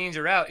 2015s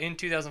are out in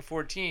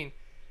 2014,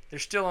 they're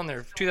still on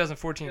their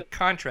 2014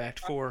 contract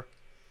for.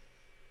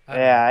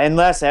 Yeah,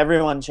 unless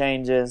everyone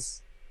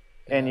changes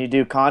and you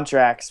do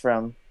contracts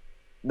from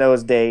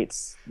those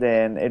dates,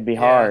 then it'd be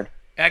hard.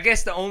 I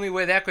guess the only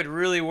way that could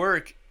really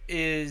work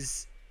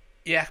is,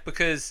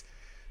 because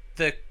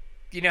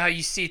how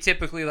you see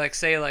typically like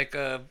say like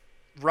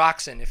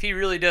Roxon, if he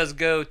really does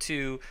go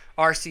to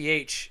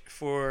RCH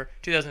for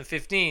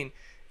 2015,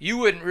 you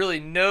wouldn't really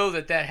know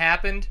that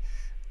happened.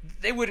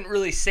 They wouldn't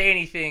really say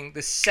anything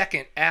the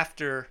second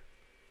after,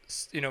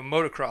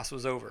 motocross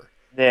was over.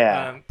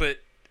 Yeah. But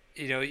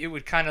it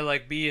would kind of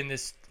like be in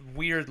this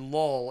weird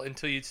lull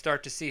until you'd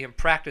start to see him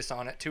practice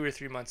on it 2 or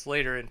 3 months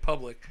later in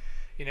public.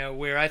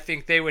 Where I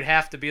think they would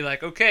have to be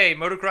like, okay,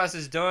 motocross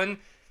is done.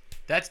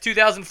 That's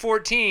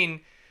 2014.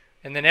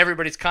 And then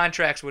everybody's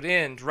contracts would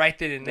end right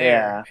then and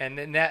there. Yeah. And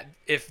then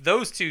if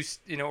those two,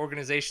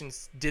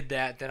 organizations did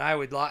that, then I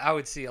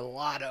would see a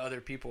lot of other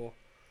people,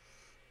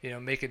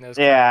 making those.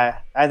 Yeah,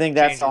 I think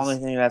that's changes. The only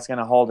thing that's going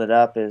to hold it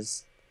up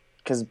is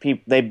because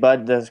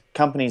the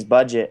company's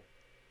budget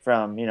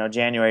from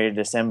January to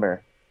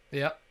December.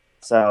 Yep.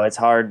 So it's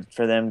hard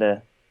for them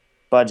to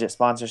budget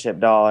sponsorship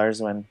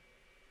dollars when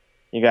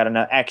you got an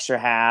extra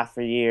half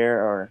a year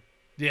or.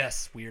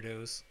 Yes,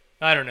 weirdos.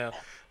 I don't know.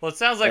 Well, it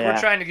sounds like we're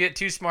trying to get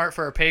too smart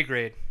for our pay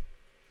grade.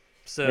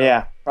 So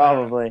yeah,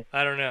 probably.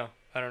 I don't know.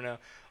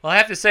 Well, I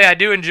have to say I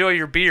do enjoy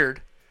your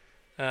beard.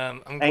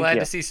 I'm glad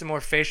to see some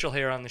more facial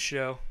hair on the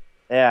show.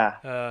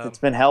 Yeah, it's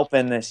been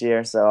helping this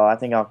year, so I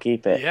think I'll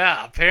keep it.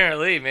 Yeah,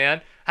 apparently,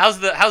 man. How's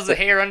the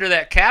hair under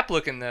that cap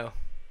looking though?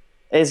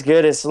 It's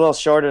good. It's a little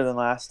shorter than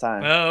last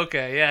time. Oh,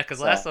 okay, yeah, because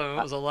last time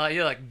it was a lot.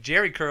 You like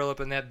Jerry curl up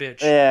in that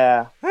bitch.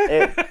 Yeah,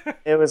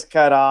 it was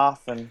cut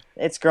off, and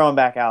it's growing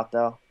back out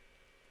though.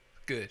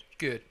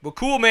 Good. Well,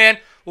 cool, man.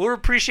 We'll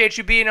appreciate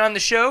you being on the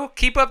show.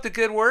 Keep up the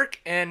good work,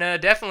 and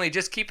definitely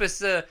just keep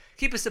us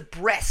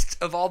abreast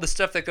of all the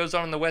stuff that goes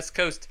on the West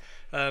Coast.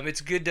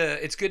 It's good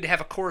to have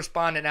a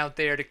correspondent out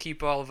there to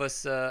keep all of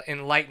us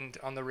enlightened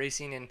on the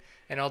racing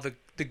and all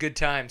the good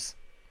times.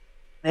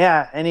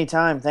 Yeah,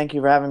 anytime. Thank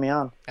you for having me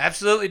on.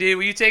 Absolutely, dude.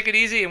 Well, you take it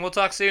easy, and we'll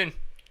talk soon.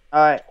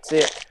 All right, see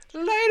ya.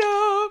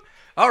 Later.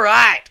 All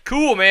right,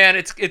 cool, man.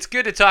 It's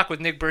good to talk with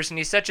Nick Burson.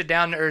 He's such a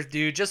down-to-earth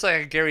dude, just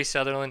like Gary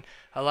Sutherland.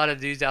 A lot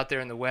of dudes out there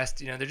in the West,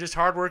 they're just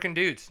hard-working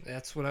dudes.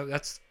 That's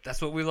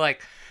what we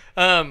like.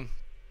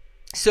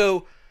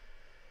 So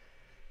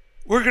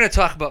we're going to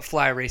talk about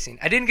fly racing.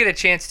 I didn't get a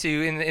chance to,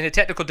 in the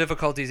technical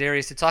difficulties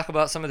areas, to talk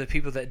about some of the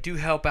people that do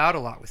help out a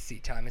lot with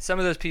Seat Time. And some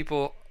of those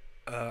people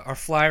are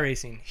fly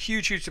racing.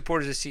 Huge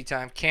supporters of Seat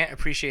Time. Can't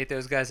appreciate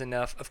those guys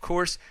enough. Of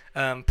course,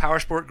 Power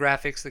Sport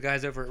Graphics, the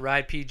guys over at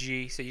Ride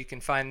PG, so you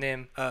can find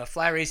them.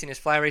 Fly Racing is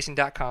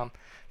flyracing.com.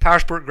 Power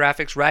Sport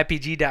Graphics,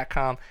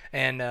 ridepg.com,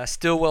 and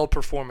Stillwell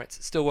Performance,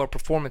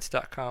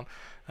 stillwellperformance.com.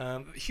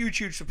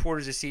 Huge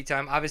supporters of Seat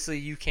Time. Obviously,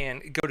 you can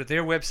go to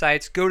their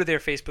websites, go to their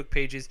Facebook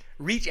pages,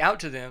 reach out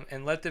to them,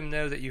 and let them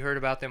know that you heard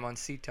about them on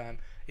Seat Time.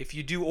 If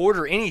you do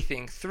order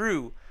anything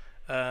through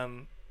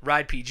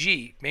Ride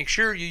PG, make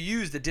sure you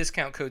use the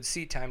discount code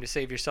Seat Time to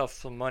save yourself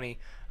some money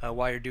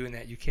while you're doing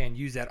that. You can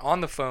use that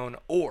on the phone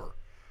or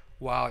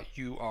while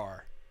you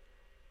are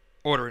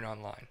ordering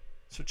online,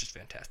 which is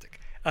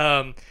fantastic.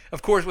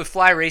 Of course, with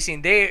Fly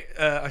Racing, they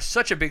are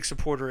such a big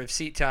supporter of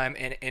Seat Time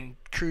and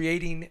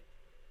creating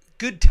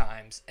good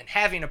times and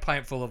having a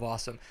pint full of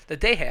awesome that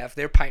they have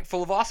their Pint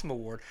Full of Awesome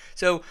award.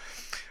 So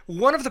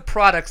one of the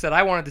products that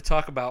I wanted to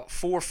talk about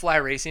for Fly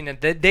Racing and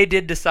that they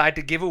did decide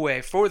to give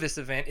away for this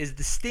event is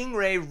the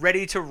Stingray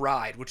Ready to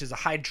Ride, which is a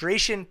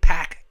hydration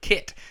pack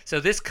kit. So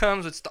this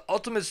comes with the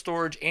ultimate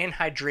storage and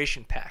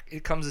hydration pack.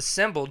 It comes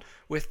assembled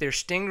with their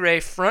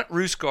Stingray front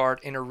roost guard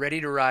in a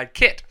ready to ride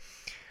kit.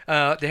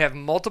 They have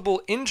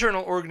multiple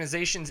internal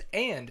organizations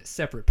and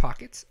separate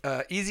pockets.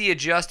 Easy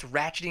adjust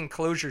ratcheting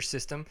closure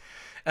system.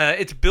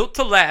 It's built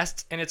to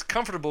last, and it's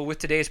comfortable with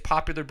today's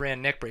popular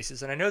brand neck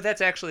braces. And I know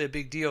that's actually a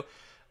big deal.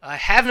 I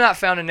have not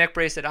found a neck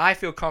brace that I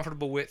feel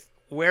comfortable with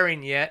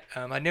wearing yet.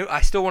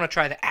 I still want to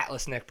try the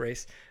Atlas neck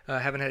brace. I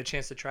haven't had a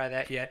chance to try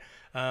that yet.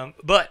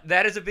 But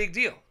that is a big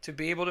deal, to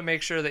be able to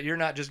make sure that you're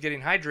not just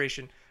getting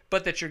hydration,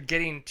 but that you're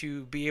getting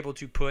to be able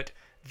to put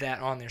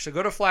that on there. So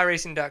go to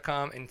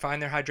flyracing.com and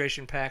find their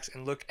hydration packs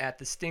and look at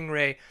the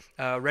Stingray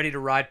Ready to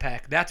Ride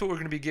pack. That's what we're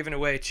going to be giving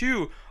away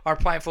to our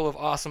Pint Full of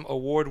Awesome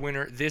award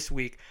winner this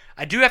week.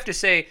 I do have to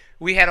say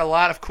we had a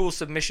lot of cool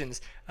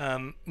submissions.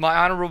 My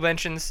honorable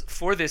mentions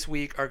for this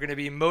week are going to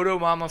be Moto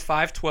Mama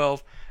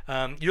 512.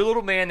 Your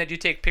little man that you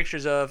take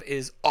pictures of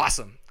is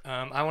awesome.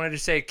 I wanted to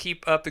say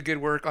keep up the good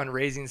work on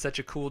raising such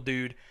a cool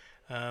dude.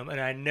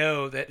 And I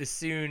know that as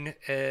soon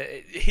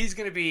he's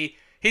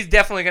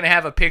definitely going to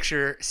have a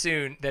picture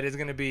soon that is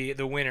going to be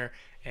the winner,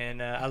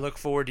 and I look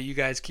forward to you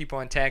guys keep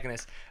on tagging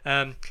us.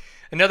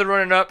 Another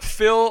runner-up,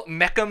 Phil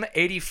Meckham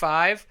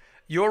 85.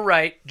 You're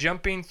right,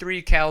 jumping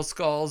 3 cow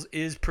skulls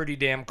is pretty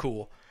damn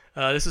cool.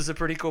 This is a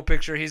pretty cool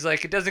picture. He's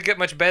like, it doesn't get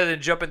much better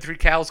than jumping 3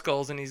 cow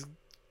skulls, and he's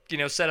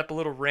set up a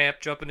little ramp,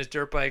 jumping his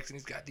dirt bikes, and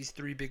he's got these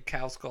 3 big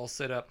cow skulls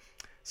set up.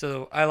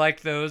 So I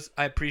like those.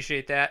 I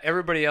appreciate that.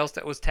 Everybody else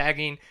that was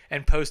tagging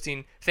and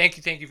posting, thank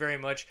you very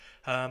much.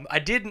 I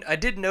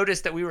did notice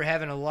that we were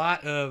having a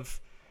lot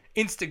of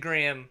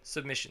Instagram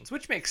submissions,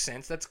 which makes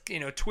sense. That's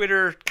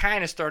Twitter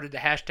kind of started the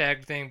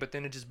hashtag thing, but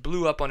then it just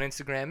blew up on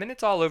Instagram, and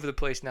it's all over the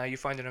place now. You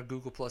find it on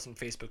Google Plus and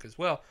Facebook as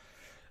well.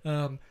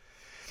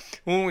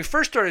 When we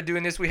first started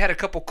doing this, we had a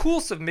couple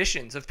cool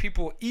submissions of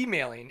people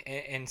emailing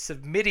and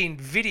submitting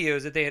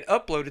videos that they had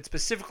uploaded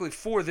specifically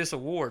for this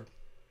award.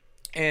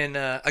 And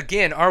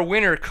again, our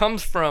winner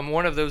comes from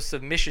one of those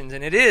submissions,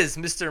 and it is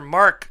Mr.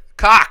 Mark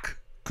Cook.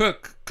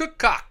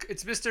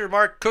 It's Mr.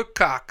 Mark Cook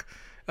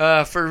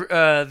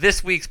for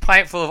this week's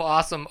Pint Full of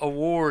Awesome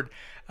award.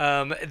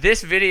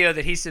 This video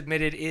that he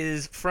submitted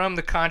is from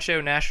the Concho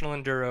National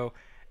Enduro,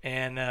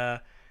 and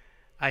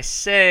I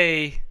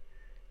say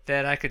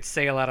that I could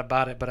say a lot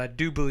about it, but I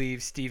do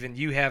believe, Steven,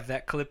 you have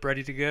that clip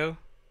ready to go.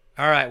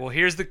 All right, well,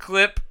 here's the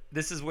clip.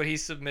 This is what he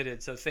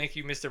submitted, so thank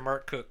you, Mr.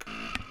 Mark Cook.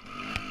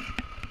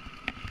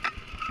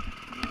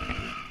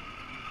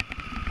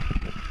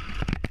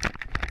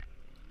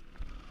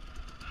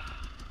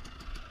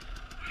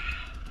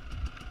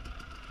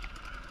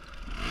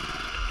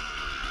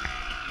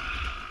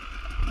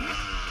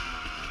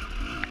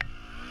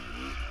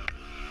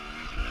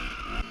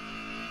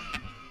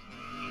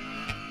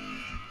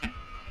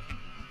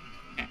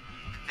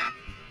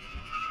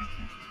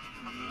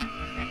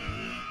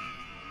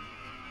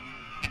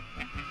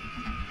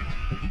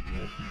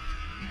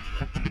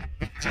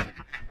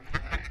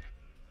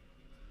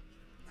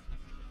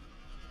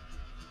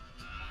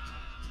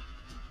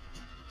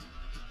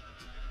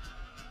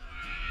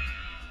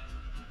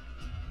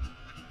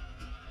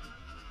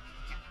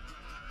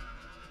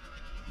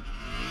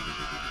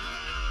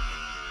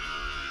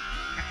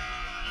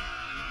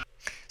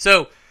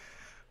 So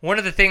One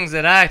of the things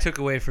that I took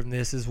away from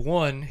this is,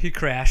 one, he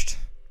crashed,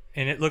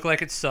 and it looked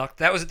like it sucked.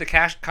 That was at the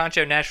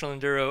Concho National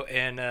Enduro,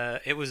 and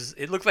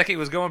it looked like it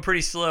was going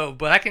pretty slow.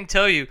 But I can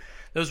tell you,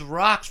 those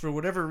rocks, for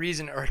whatever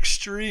reason, are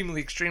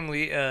extremely,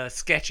 extremely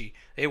sketchy.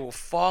 They will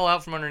fall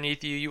out from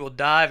underneath you. You will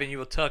dive, and you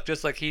will tuck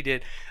just like he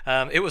did.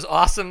 It was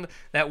awesome.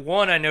 That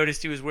one, I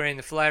noticed he was wearing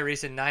the Fly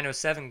Racing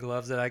 907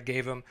 gloves that I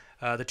gave him,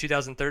 the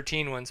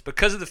 2013 ones,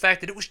 because of the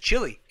fact that it was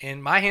chilly,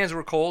 and my hands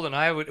were cold, and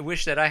I would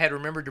wish that I had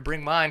remembered to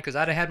bring mine because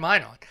I'd have had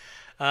mine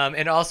on.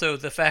 And also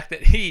the fact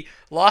that he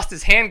lost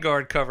his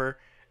handguard cover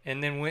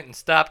and then went and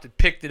stopped and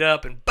picked it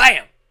up, and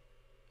bam!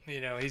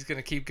 He's going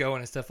to keep going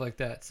and stuff like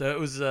that. So it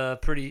was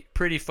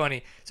pretty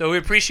funny. So we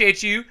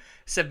appreciate you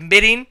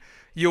submitting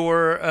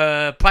your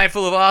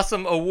Pineful of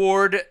Awesome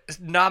award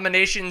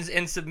nominations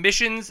and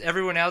submissions.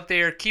 Everyone out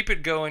there, keep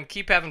it going.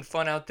 Keep having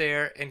fun out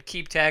there and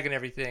keep tagging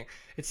everything.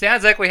 It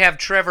sounds like we have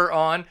Trevor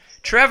on.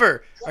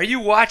 Trevor, are you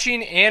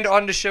watching and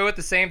on the show at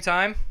the same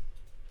time?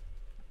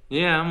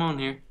 Yeah, I'm on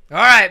here. All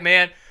right,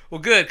 man.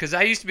 Well, good, because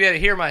I used to be able to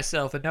hear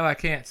myself, and now I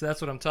can't, so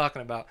that's what I'm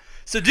talking about.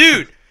 So,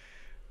 dude,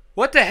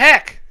 what the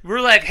heck?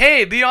 We're like,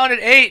 hey, be on at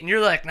 8, and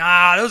you're like,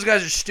 nah, those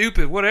guys are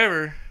stupid,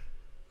 whatever.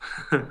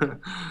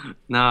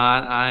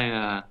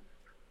 No,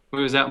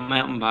 we was out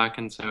mountain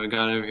biking, so we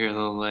got over here a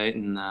little late,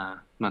 and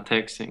my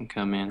text didn't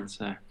come in,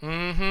 so.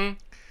 Mm-hmm.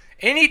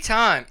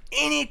 Anytime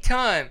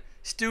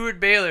Stuart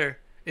Baylor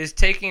is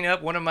taking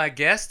up one of my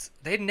guests,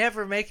 they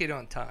never make it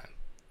on time.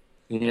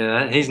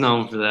 Yeah, he's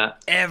known for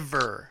that.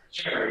 Ever.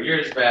 Sure, you're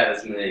as bad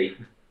as me.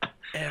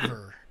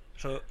 Ever.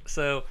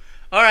 So,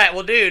 all right,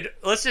 well, dude,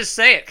 let's just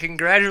say it.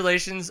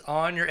 Congratulations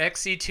on your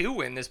XC2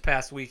 win this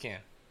past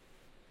weekend.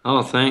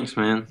 Oh, thanks,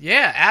 man.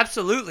 Yeah,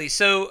 absolutely.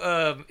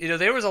 So,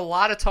 there was a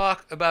lot of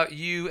talk about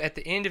you at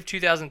the end of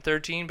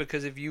 2013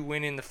 because of you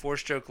winning the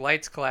four-stroke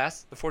lights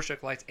class, the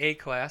four-stroke lights A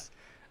class,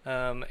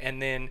 and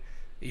then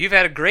you've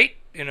had a great,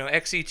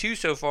 XC2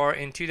 so far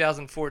in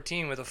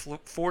 2014 with a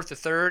fourth, a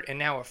third, and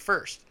now a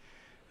first.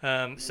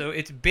 So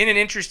it's been an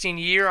interesting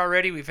year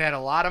already. We've had a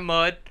lot of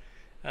mud,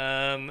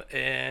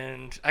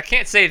 and I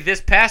can't say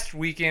this past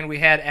weekend we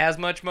had as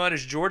much mud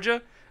as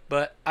Georgia,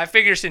 but I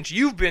figure since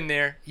you've been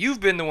there, you've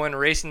been the one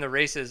racing the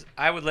races,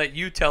 I would let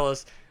you tell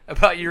us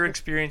about your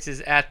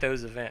experiences at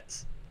those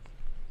events.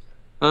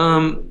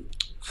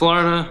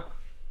 Florida,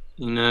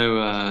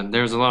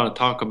 there was a lot of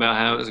talk about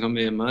how it was going to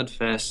be a mud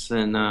fest,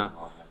 and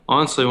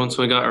honestly, once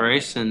we got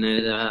racing,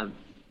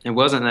 it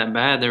wasn't that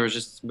bad. There was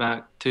just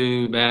about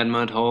 2 bad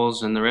mud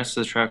holes, and the rest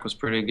of the track was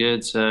pretty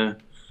good. So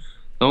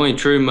the only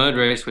true mud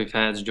race we've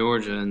had is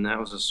Georgia, and that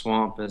was a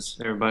swamp, as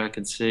everybody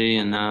could see.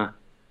 And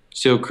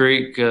Steel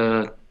Creek,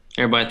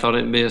 everybody thought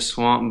it'd be a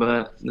swamp,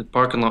 but the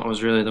parking lot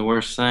was really the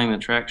worst thing. The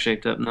track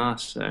shaped up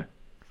nice. So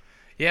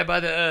yeah,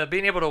 by the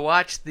being able to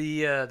watch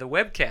the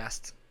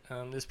webcast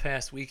this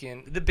past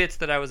weekend, the bits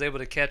that I was able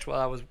to catch while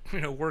I was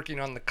working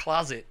on the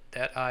closet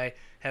that I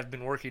have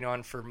been working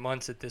on for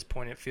months at this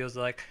point, it feels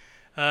like.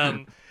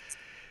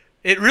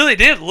 It really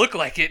did look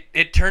like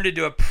it turned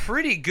into a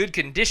pretty good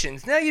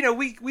conditions. Now,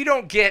 we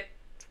don't get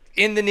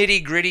in the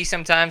nitty-gritty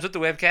sometimes with the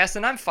webcast,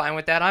 and I'm fine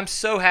with that. I'm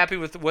so happy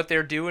with what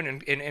they're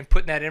doing and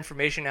putting that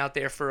information out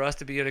there for us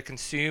to be able to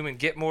consume and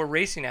get more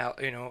racing out,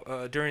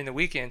 during the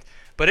weekend.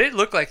 But it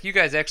looked like you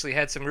guys actually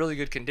had some really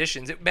good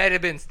conditions. It might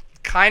have been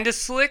kind of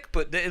slick,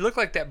 but it looked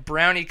like that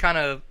brownie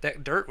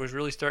that dirt was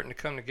really starting to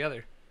come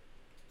together.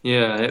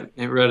 yeah,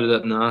 it rutted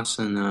up nice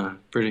and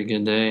pretty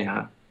good day.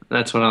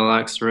 That's what I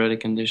like, is the rutty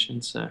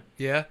conditions. So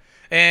Yeah,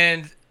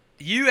 and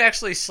you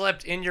actually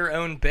slept in your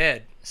own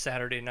bed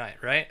Saturday night,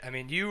 right? I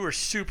mean, you were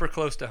super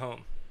close to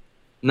home.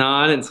 no,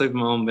 I didn't sleep in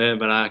my own bed,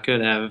 but I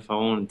could have if I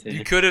wanted to.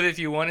 You could have if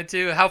you wanted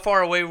to. How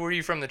far away were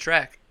you from the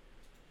track?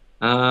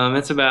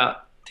 It's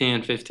about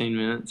 10, 15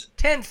 minutes.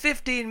 10,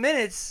 15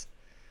 minutes?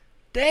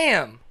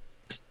 Damn.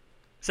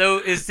 So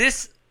is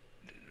this...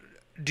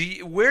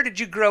 where did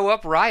you grow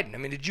up riding? I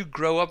mean, did you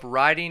grow up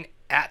riding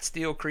at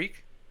Steel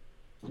Creek?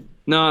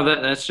 No,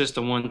 that's just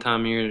a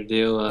one-time year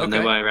deal. Okay.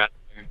 Nobody rides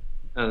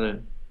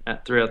there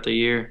throughout the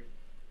year.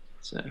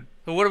 So.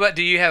 But what about,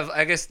 do you have,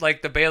 I guess,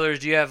 like the Baylors,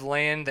 do you have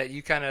land that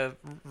you kind of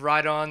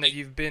ride on that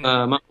you've been...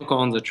 My uncle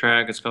owns a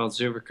track. It's called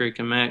Silver Creek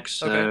and Mex.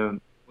 So Okay.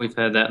 we've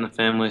had that in the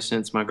family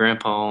since my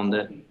grandpa owned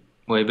it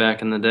way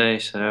back in the day.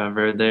 So I've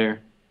rode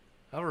there.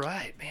 All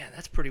right, man,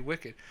 that's pretty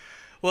wicked.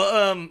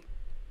 Well,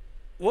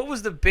 what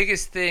was the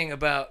biggest thing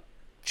about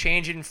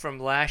changing from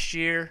last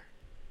year,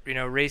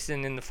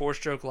 racing in the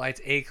four-stroke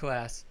lights A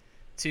class,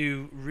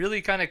 to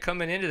really kind of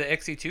coming into the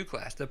XC2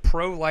 class, the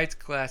pro lights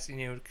class,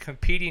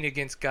 competing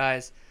against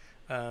guys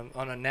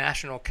on a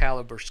national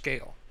caliber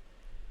scale?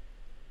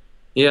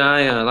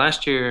 Yeah,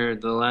 last year,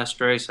 the last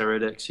race, I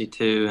rode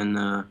XC2, and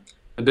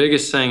the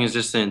biggest thing is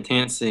just the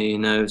intensity,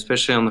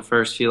 especially on the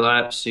first few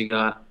laps. You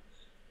got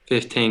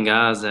 15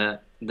 guys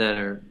that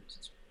are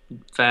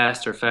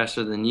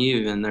faster than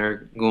you, and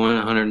they're going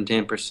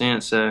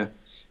 110%. So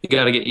you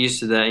got to get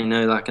used to that.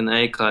 Like in the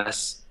A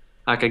class,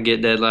 I could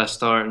get dead last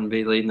start and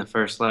be leading the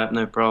first lap,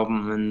 no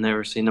problem, and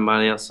never see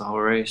nobody else the whole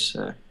race.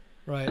 So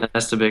Right.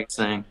 that's the big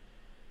thing.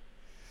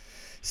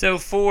 So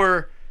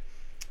for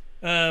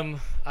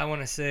I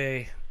want to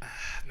say,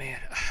 man,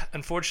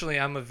 unfortunately,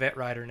 I'm a vet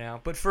rider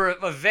now. But for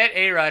a vet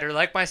A rider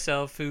like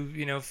myself,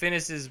 who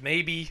finishes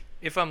maybe,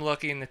 if I'm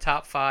lucky, in the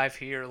top 5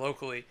 here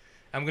locally,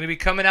 I'm going to be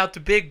coming out to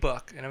Big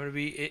Buck, and I'm going to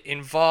be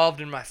involved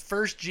in my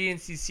first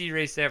GNCC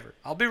race ever.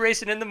 I'll be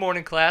racing in the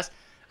morning class.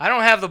 I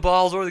don't have the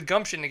balls or the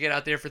gumption to get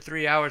out there for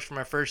 3 hours for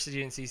my first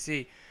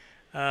GNCC.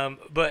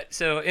 But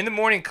so in the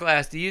morning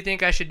class, do you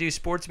think I should do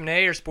Sportsman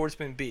A or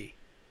Sportsman B?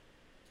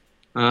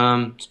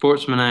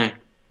 Sportsman A.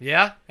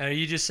 Yeah? Are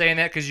you just saying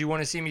that because you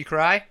want to see me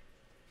cry?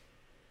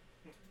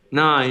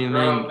 No, you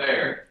mean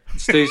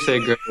Stu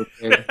said grow a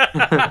pair.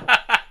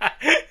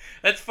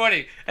 That's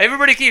funny.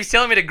 Everybody keeps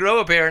telling me to grow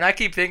a pair, and I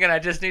keep thinking I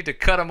just need to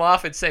cut them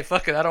off and say,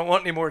 fuck it, I don't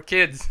want any more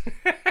kids.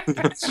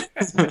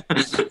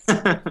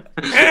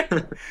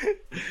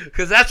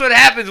 Because that's what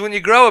happens when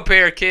you grow a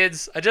pair,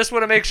 kids. I just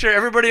want to make sure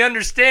everybody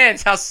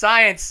understands how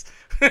science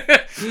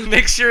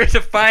makes sure to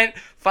find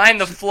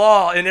the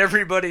flaw in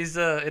everybody's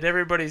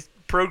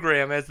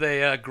program as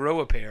they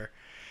grow a pair.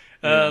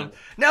 Yeah.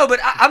 No,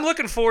 but I'm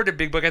looking forward to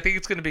Big Buck. I think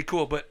it's going to be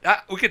cool. But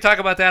we could talk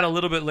about that a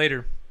little bit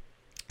later.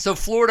 So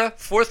Florida,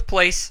 4th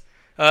place.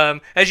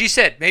 As you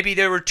said, maybe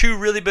there were 2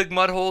 really big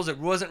mud holes. It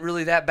wasn't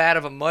really that bad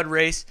of a mud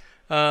race.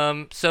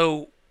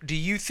 So do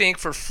you think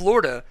for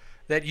Florida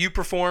that you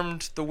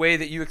performed the way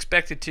that you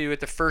expected to at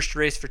the first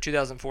race for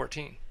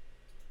 2014?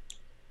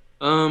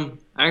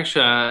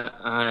 Actually,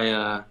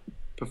 I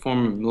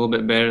performed a little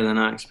bit better than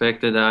I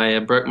expected. I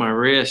broke my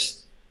wrist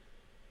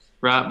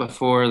right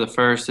before the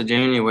 1st of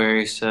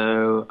January,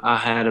 so I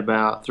had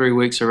about 3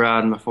 weeks of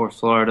riding before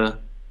Florida.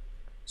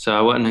 So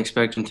I wasn't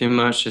expecting too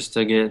much, just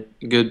to get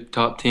a good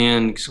top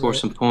 10, score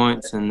some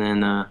points, and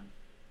then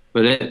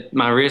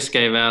my wrist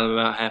gave out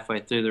about halfway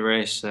through the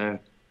race, so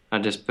I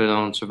just put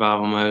on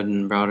survival mode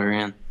and brought her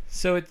in.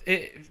 So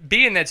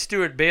being that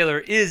Stuart Baylor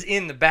is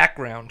in the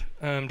background,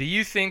 do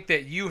you think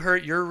that you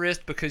hurt your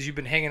wrist because you've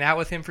been hanging out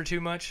with him for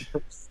too much?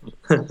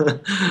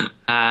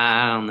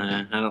 I don't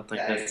know. I don't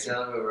think that's... We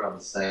were on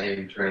the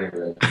same training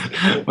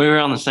regimen. We were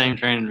on the same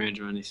training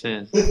regimen, he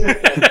says.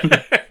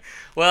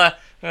 Well,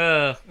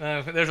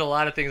 there's a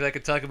lot of things I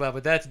could talk about,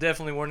 but that's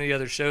definitely one of the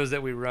other shows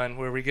that we run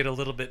where we get a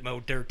little bit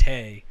more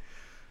dirty,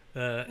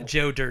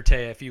 Joe Dirty,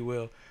 if you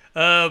will.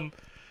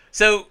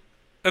 So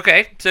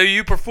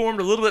you performed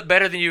a little bit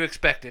better than you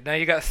expected. Now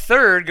you got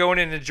 3rd going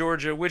into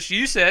Georgia, which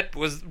you said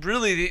was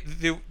really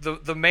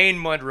the main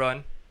mud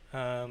run.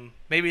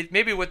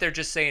 Maybe what they're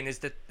just saying is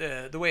that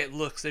the way it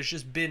looks, there's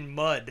just been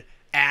mud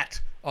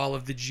at all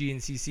of the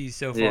GNCCs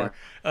so far.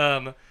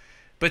 Yeah.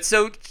 But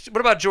so what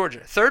about Georgia?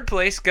 3rd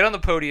place, get on the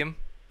podium.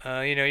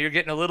 You're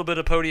getting a little bit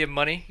of podium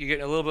money. You're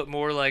getting a little bit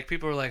more, like,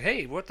 people are like,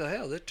 hey, what the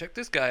hell? Check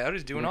this guy out.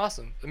 He's doing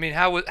awesome. I mean,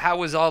 how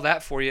was all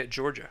that for you at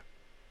Georgia?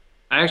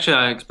 Actually,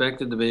 I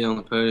expected to be on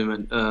the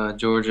podium at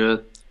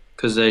Georgia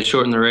because they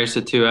shortened the race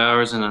to 2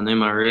 hours, and I knew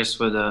my race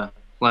would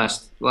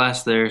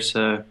last there.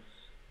 So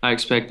I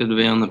expected to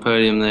be on the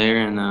podium there,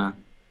 and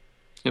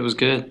it was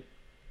good.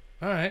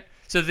 All right.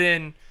 So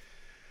then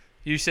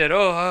you said,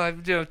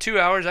 2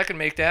 hours, I can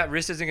make that.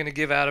 Wrist isn't going to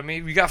give out of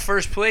me. We got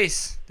 1st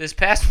place this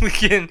past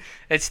weekend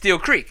at Steel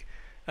Creek.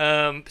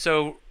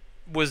 So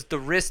was the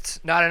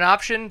wrist not an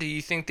option? Do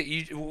you think that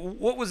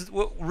what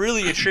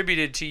really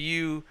attributed to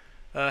you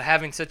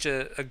having such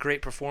a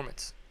great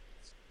performance?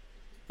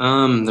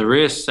 The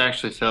wrist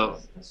actually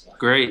felt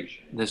great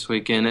this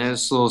weekend. It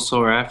was a little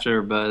sore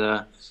after,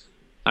 but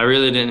I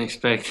really didn't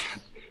expect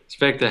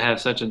to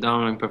have such a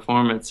dominant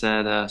performance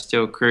at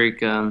Steel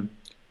Creek.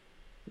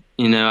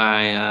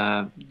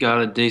 I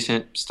got a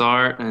decent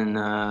start and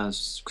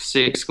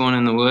 6th going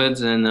in the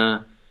woods,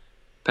 and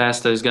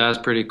passed those guys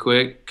pretty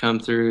quick. Come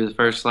through the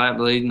first lap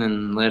bleeding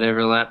and led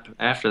every lap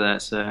after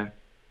that. So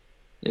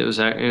it was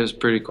a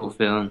pretty cool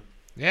feeling.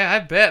 Yeah, I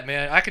bet,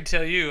 man. I can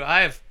tell you,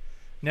 I've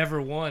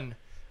never won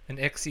an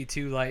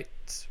XC2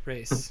 Lights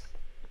race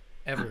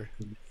ever.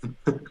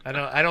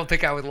 I don't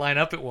think I would line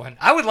up at one.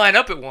 I would line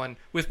up at one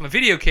with my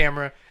video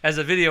camera as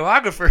a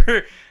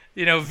videographer,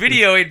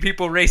 videoing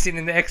people racing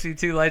in the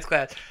XC2 Lights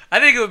class. I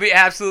think it would be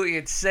absolutely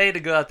insane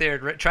to go out there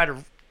and try to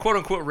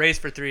quote-unquote race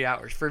for 3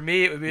 hours. For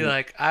me, it would be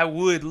like, I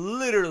would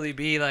literally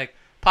be like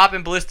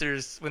popping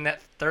blisters when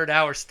that 3rd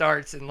hour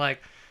starts and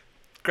like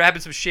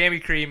grabbing some chamois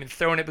cream and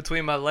throwing it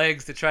between my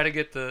legs to try to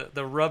get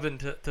the rubbing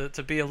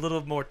to be a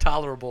little more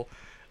tolerable.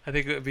 I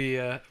think it would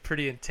be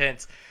pretty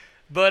intense.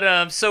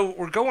 But so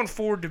we're going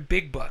forward to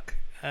Big Buck.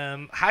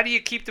 How do you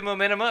keep the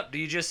momentum up? Do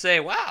you just say,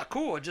 wow,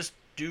 cool, just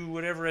do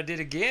whatever I did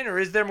again? Or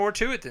is there more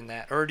to it than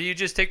that? Or do you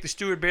just take the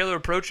Stuart Baylor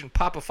approach and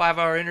pop a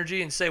 5-hour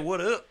energy and say,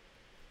 what up?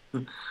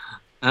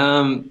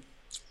 I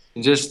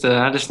just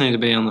need to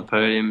be on the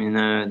podium,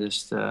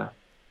 just to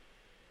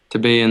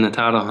be in the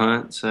title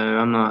hunt. So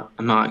I'm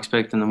not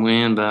expecting to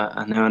win, but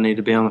I know I need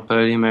to be on the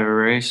podium every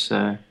race.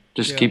 So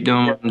just keep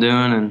doing what I'm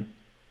doing, and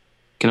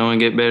can only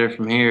get better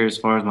from here as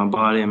far as my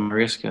body and my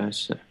wrist goes.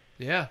 So.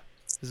 Yeah,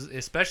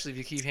 especially if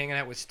you keep hanging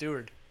out with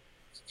Stewart.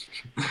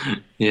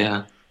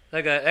 Yeah.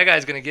 That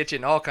guy's gonna get you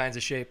in all kinds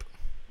of shape.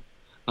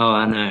 Oh,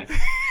 I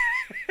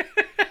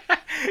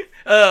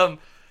know.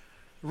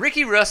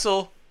 Ricky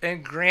Russell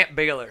and Grant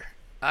Baylor.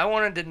 I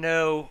wanted to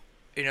know,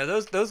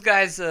 those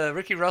guys.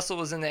 Ricky Russell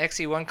was in the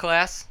XC1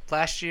 class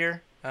last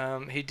year.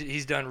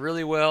 He's done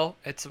really well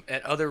at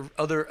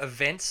other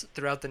events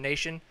throughout the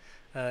nation,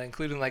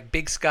 including like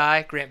Big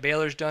Sky. Grant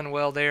Baylor's done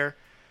well there.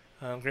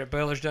 Grant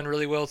Baylor's done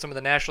really well at some of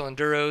the national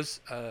enduros.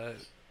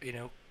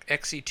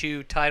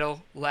 XC2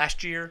 title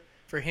last year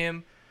for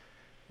him.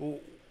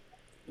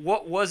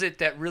 What was it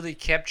that really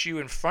kept you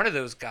in front of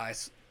those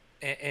guys,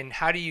 and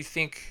how do you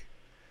think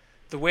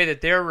the way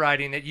that they're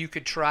riding that you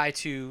could try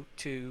to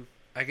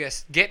I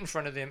guess get in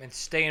front of them and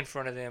stay in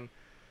front of them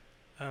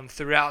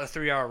throughout a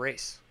 3-hour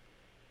race?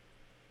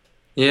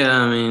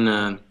 Yeah, I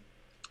mean,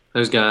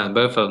 those guys,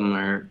 both of them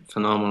are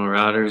phenomenal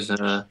riders.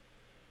 The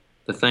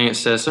thing that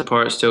sets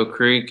apart Steel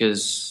Creek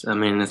is, I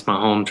mean, it's my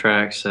home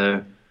track,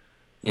 so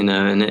and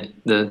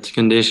the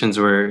conditions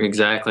were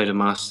exactly to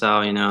my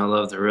style. I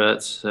love the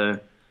ruts, so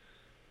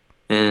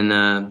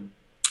and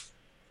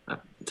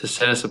to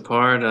set us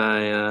apart,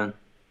 I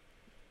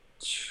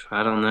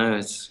don't know.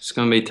 It's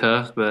going to be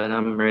tough, but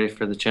I'm ready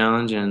for the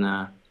challenge,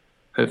 and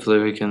hopefully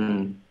we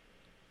can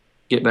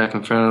get back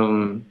in front of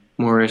them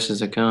more races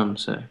to come.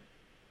 So,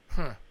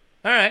 all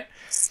right.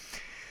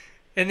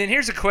 And then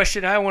here's a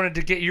question I wanted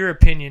to get your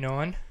opinion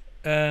on.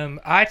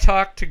 I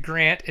talked to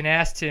Grant and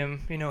asked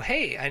him,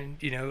 hey,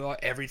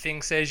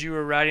 everything says you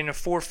were riding a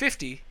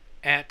 450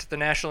 at the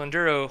National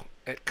Enduro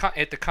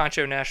at the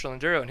Concho National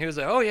Enduro, and he was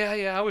like, oh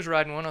yeah, I was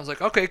riding one. I was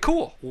like, okay,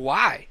 cool.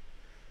 Why?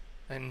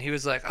 And he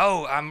was like,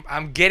 oh,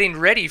 I'm getting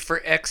ready for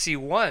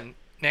XC1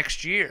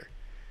 next year.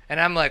 And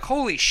I'm like,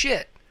 holy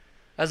shit.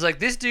 I was like,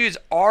 this dude's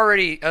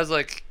already, I was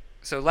like,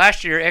 so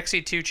last year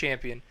XC2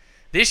 champion,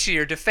 this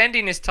year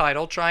defending his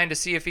title, trying to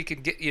see if he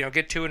could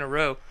get 2 in a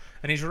row,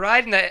 and he's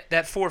riding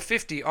that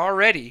 450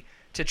 already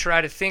to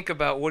try to think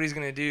about what he's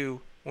going to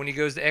do when he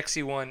goes to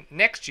XC1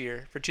 next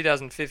year for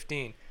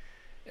 2015.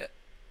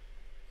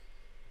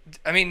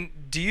 I mean,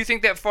 do you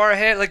think that far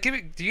ahead? Like,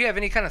 do you have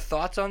any kind of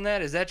thoughts on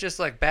that? Is that just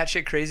like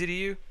batshit crazy to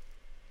you?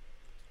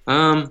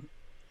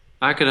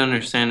 I could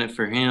understand it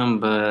for him,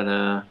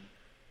 but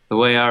the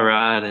way I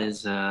ride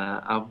is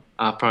I'll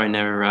probably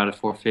never ride a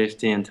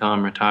 450 until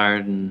I'm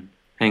retired and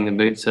hang the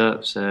boots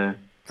up. So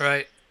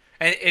right,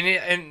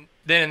 and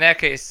then in that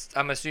case,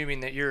 I'm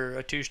assuming that you're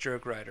a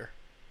 2-stroke rider.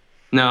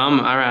 No,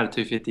 I ride a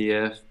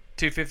 250F.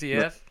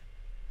 250F.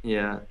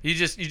 Yeah.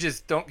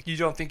 You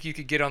don't think you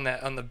could get on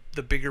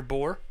the bigger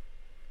bore?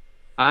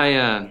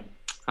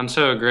 I'm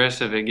so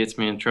aggressive it gets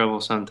me in trouble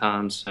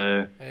sometimes.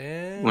 So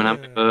when I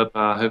move up,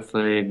 I'll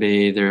hopefully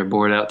be either a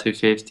bored out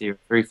 250 or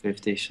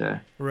 350. So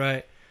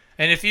right.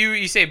 And if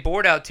you say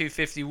bored out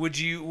 250,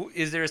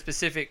 is there a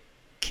specific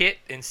kit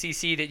and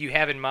CC that you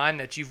have in mind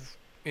that you've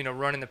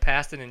run in the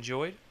past and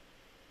enjoyed?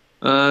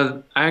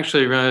 I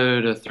actually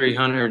rode a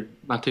 300.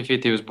 My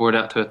 250 was bored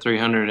out to a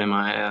 300 in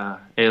my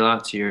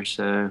A-Lots year,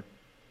 so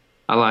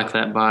I like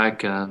that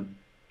bike.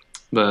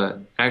 But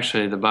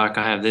actually, the bike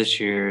I have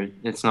this year,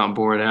 it's not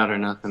bored out or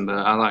nothing, but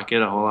I like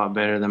it a whole lot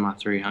better than my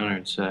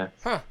 300. So.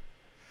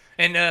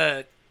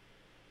 And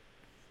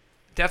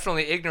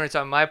definitely ignorance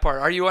on my part.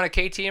 Are you on a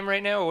KTM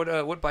right now,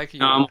 or what bike are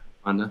you on? I'm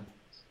Honda.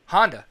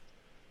 Honda.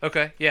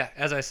 Okay, yeah,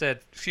 as I said,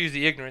 excuse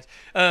the ignorance.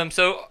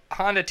 So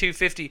Honda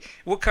 250,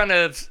 what kind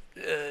of,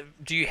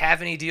 do you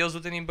have any deals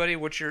with anybody?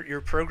 What's your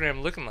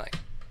program looking like?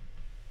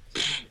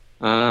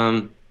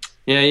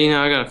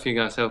 Yeah, I got a few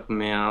guys helping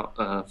me out.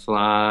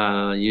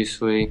 Fly,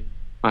 Usui,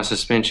 my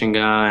suspension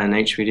guy, and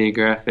HPD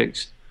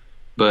graphics.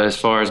 But as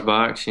far as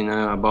bikes,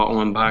 I bought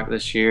one bike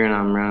this year, and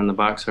I'm running the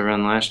bikes I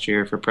ran last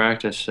year for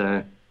practice.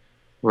 So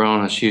we're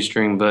on a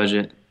shoestring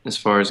budget as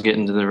far as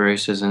getting to the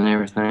races and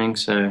everything.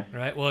 So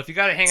right. Well, if you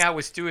got to hang out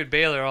with Stuart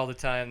Baylor all the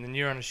time, then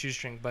you're on a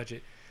shoestring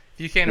budget.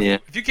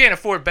 If you can't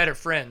afford better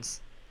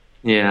friends.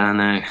 Yeah, I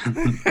know.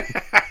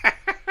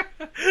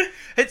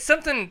 It's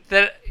something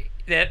that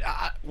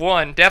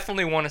one,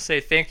 definitely want to say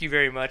thank you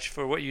very much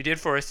for what you did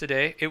for us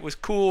today. It was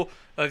cool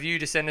of you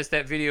to send us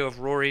that video of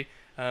Rory.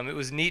 It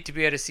was neat to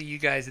be able to see you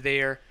guys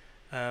there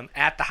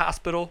at the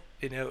hospital,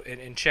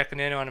 and checking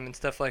in on him and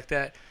stuff like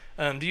that.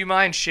 Do you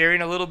mind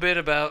sharing a little bit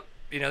about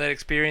that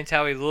experience,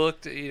 how he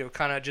looked,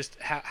 kind of just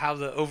how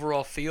the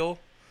overall feel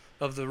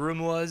of the room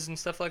was and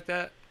stuff like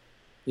that?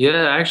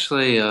 Yeah,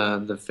 actually,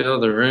 the feel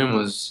of the room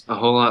was a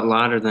whole lot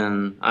lighter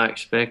than I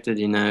expected.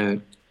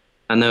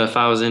 I know if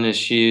I was in his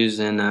shoes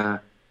and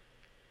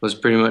was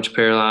pretty much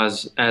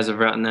paralyzed as of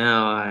right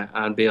now,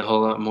 I'd be a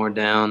whole lot more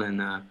down.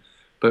 And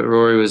but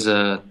Rory was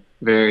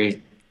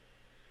very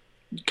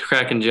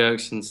cracking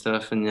jokes and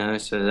stuff,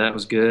 and so that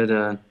was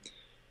good.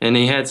 And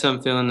he had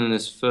some feeling in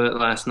his foot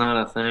last night,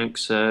 I think.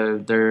 So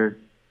they're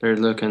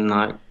looking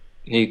like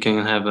he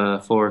can have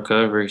a full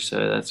recovery.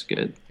 So that's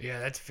good. Yeah,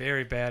 that's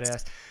very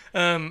badass.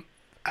 Now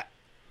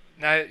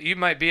you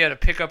might be able to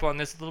pick up on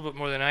this a little bit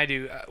more than I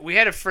do. We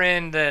had a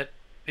friend that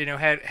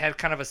had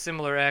kind of a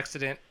similar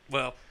accident.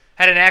 Well,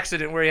 had an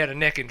accident where he had a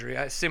neck injury.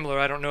 Similar.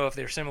 I don't know if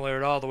they're similar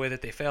at all, the way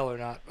that they fell or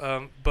not.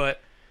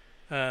 But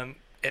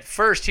at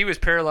first he was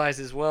paralyzed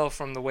as well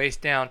from the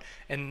waist down,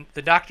 and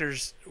the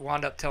doctors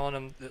wound up telling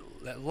him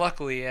that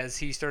luckily, as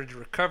he started to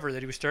recover,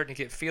 that he was starting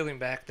to get feeling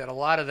back, that a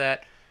lot of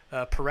that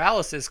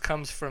paralysis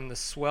comes from the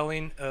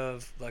swelling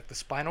of like the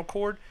spinal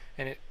cord,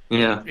 and it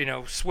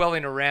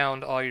swelling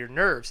around all your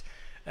nerves.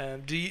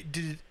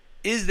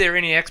 Is there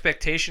any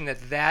expectation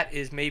that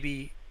is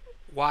maybe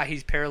why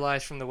he's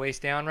paralyzed from the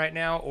waist down right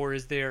now, or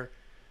is there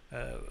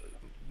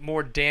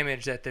more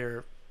damage that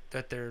they're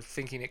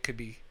thinking it could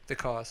be the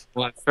cause?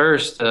 Well, at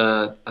first,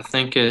 I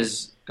think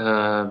his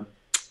C5,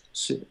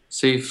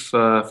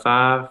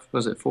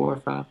 was it 4 or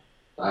 5?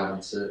 5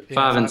 and 6. Yeah,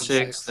 5 and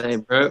 6, they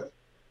broke.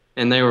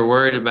 And they were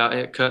worried about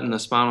it cutting the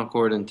spinal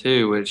cord in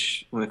two,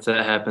 which if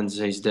that happens,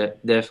 he's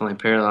definitely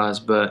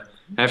paralyzed. But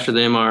after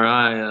the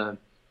MRI,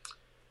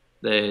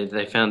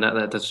 they found out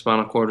that the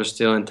spinal cord was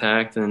still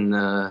intact, and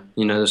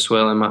the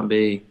swelling might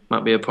be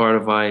a part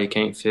of why he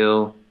can't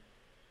feel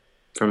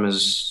from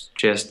his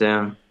chest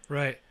down.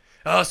 Right.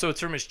 Oh, so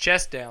it's from his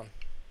chest down.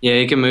 Yeah,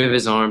 he can move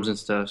his arms and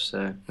stuff,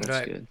 so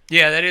that's good.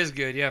 Yeah, that is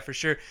good. Yeah, for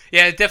sure.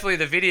 Yeah, definitely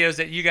the videos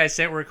that you guys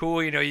sent were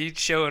cool. You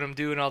showing him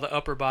doing all the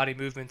upper body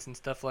movements and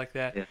stuff like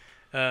that.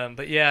 Yeah.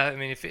 But yeah, I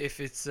mean, if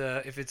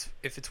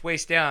it's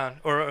waist down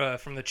or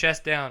from the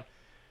chest down,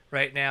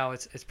 right now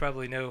it's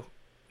probably no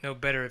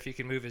better if he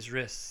can move his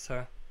wrists.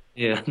 Huh?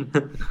 Yeah.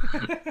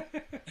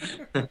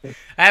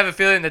 I have a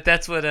feeling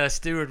that's what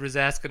Stewart was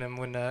asking him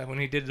when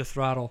he did the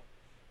throttle.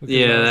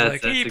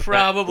 Because that's he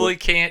probably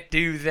can't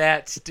do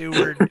that,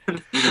 Stewart.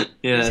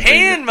 Yeah, his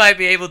hand might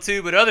be able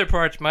to, but other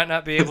parts might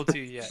not be able to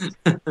yet.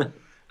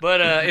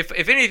 But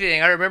if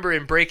anything, I remember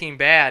in Breaking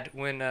Bad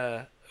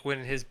when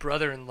his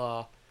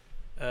brother-in-law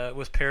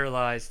was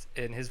paralyzed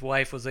and his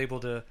wife was able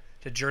to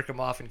jerk him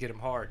off and get him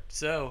hard.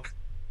 So,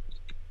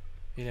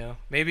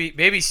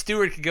 maybe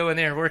Stewart could go in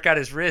there and work out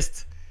his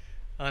wrist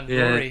on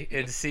Rory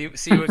and see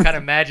what kind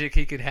of magic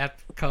he could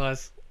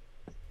cause.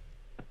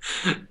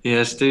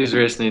 Yeah, Stu's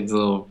wrist needs a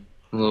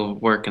little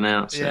working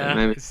out. So yeah,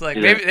 maybe, it's like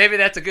maybe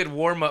that's a good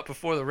warm up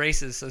before the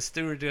races, so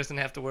Stewart doesn't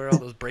have to wear all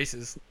those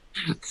braces.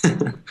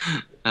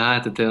 I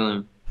have to tell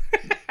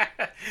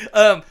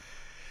him.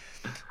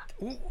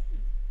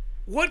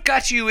 What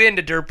got you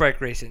into dirt bike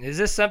racing? Is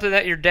this something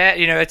that your dad?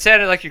 It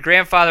sounded like your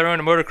grandfather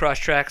owned a motocross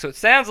track, so it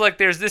sounds like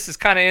this is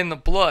kind of in the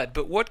blood.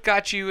 But what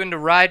got you into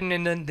riding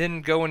and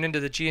then going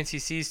into the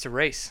GNCCs to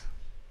race?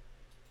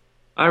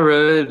 I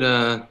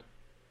rode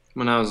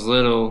when I was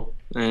little,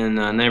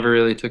 and I never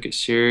really took it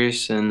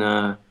serious. And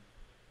I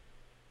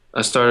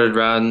started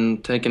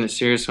taking it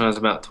serious when I was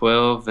about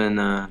 12,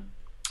 and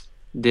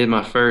did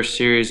my first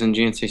series in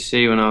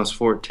GNCC when I was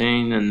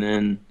 14, and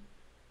then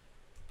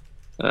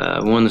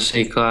won the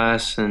C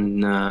class. In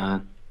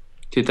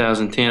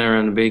 2010, I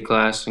ran the B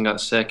class and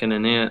got second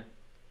in it.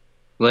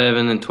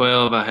 11 and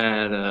 12, I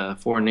had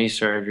 4 knee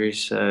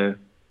surgeries, so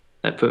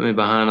that put me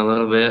behind a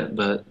little bit.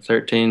 But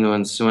 13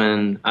 was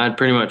when I'd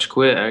pretty much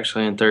quit,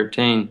 actually. In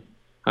 13,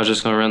 I was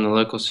just going to run the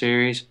local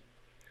series,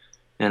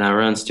 and I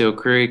run Steel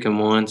Creek and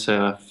won.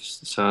 So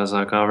I was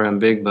like, I'll run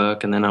Big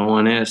Buck, and then I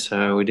won it.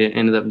 So we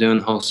ended up doing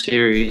the whole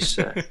series.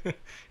 So.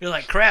 You're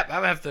like, crap,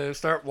 I'm going to have to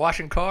start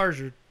washing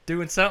cars or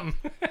doing something.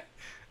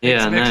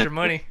 Yeah, some extra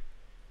money.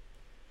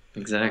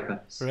 Exactly.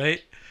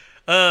 Right?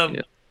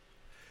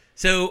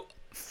 So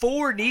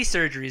 4 knee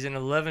surgeries in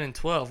 11 and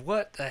 12.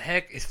 What the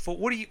heck is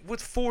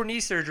what's 4 knee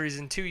surgeries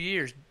in 2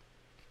 years?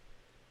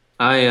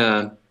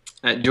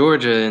 At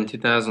Georgia in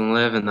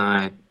 2011,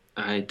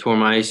 I tore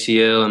my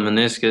ACL and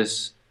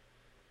meniscus,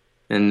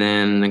 and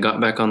then I got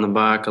back on the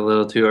bike a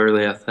little too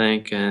early, I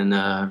think, and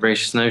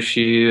raced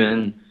snowshoe.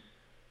 And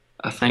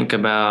I think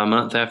about a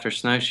month after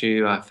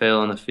snowshoe, I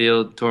fell in the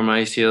field, tore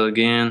my ACL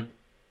again,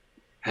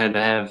 had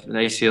to have the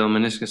ACL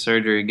meniscus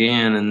surgery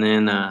again, and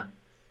then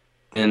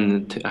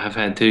I've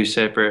had 2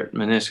 separate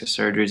meniscus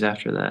surgeries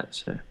after that.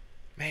 So,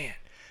 man,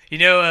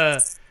 I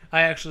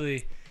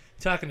actually,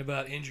 talking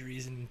about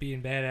injuries and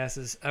being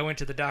badasses, I went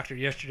to the doctor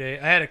yesterday.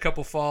 I had a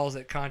couple falls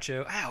at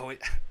Concho. Ow,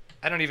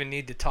 I don't even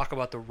need to talk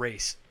about the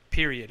race,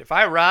 period. If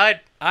I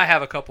ride, I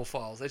have a couple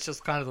falls. It's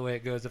just kind of the way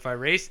it goes. If I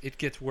race, it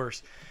gets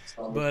worse.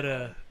 But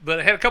I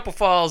had a couple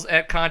falls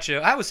at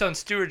Concho. I was on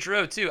Stewart's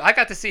Road, too. I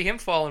got to see him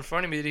fall in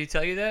front of me. Did he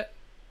tell you that?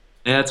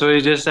 Yeah, that's what he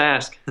just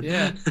asked.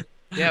 Yeah.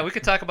 Yeah, we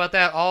could talk about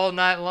that all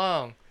night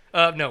long.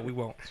 No, we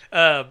won't.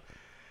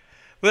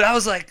 But I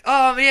was like,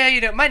 oh,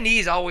 yeah, my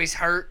knees always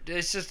hurt.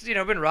 It's just,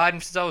 I've been riding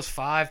since I was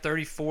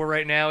 34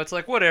 right now. It's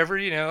like, whatever,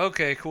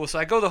 okay, cool. So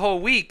I go the whole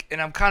week, and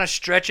I'm kind of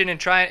stretching and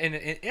trying,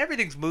 and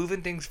everything's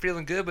moving, things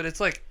feeling good, but it's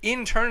like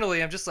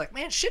internally I'm just like,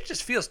 man, shit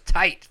just feels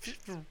tight. It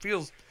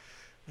feels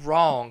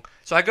wrong.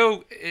 So I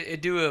go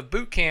do a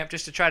boot camp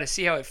just to try to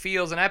see how it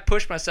feels, and I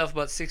push myself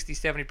about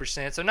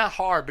 60-70%. So not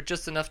hard, but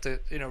just enough to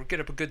get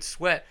up a good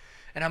sweat.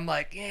 And I'm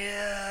like,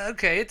 yeah,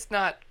 okay, it's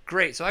not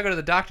great. So I go to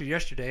the doctor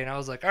yesterday, and I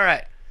was like, all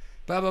right,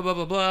 blah blah blah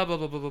blah blah blah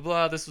blah blah blah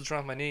blah. This was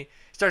wrong with my knee.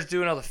 He starts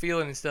doing all the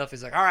feeling and stuff.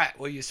 He's like, all right,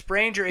 well, you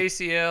sprained your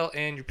ACL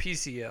and your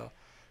PCL.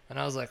 And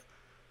I was like,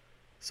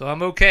 so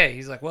I'm okay.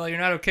 He's like, well, you're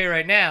not okay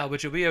right now,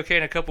 but you'll be okay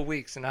in a couple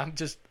weeks. And I'm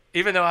just,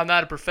 even though I'm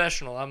not a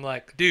professional, I'm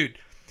like, dude,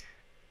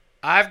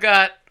 I've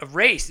got a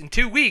race in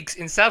 2 weeks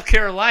in South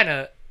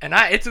Carolina, and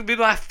it's gonna be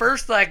my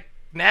first like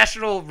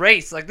national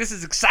race. Like, this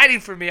is exciting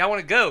for me. I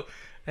want to go.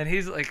 And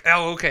he's like,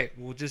 oh, okay,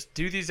 we'll just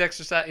do these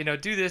exercise,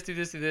 do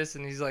this.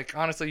 And he's like,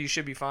 honestly, you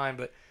should be fine,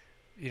 but,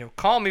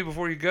 call me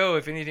before you go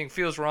if anything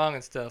feels wrong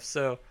and stuff.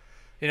 So,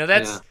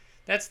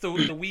 that's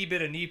the wee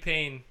bit of knee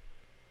pain,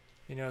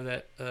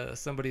 that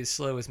somebody as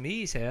slow as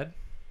me's had.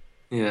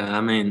 Yeah,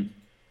 I mean,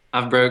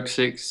 I've broke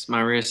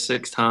my wrist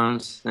 6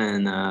 times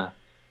and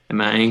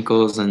my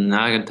ankles, and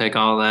I can take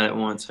all that at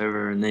once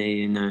over a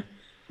knee.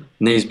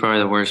 Knee's probably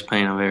the worst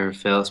pain I've ever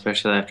felt,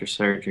 especially after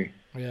surgery.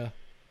 Yeah.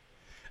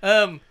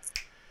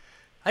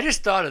 I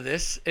just thought of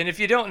this, and if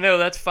you don't know,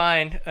 that's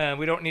fine.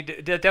 We don't need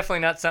to.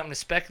 Definitely not something to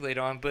speculate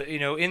on. But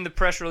in the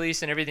press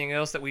release and everything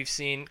else that we've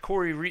seen,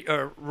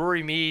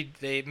 Rory Mead,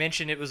 they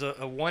mentioned it was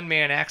a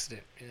one-man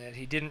accident, and that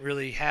he didn't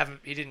really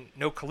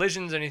no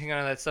collisions or anything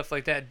on that stuff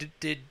like that.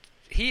 Did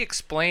he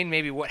explain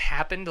maybe what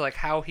happened, like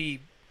how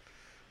he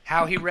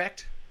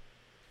wrecked?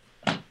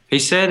 He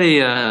said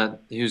it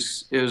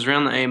was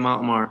around the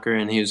 8-mile marker,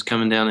 and he was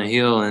coming down a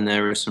hill, and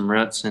there were some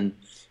ruts, and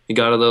he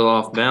got a little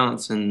off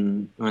balance,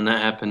 and when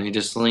that happened, he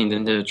just leaned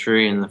into a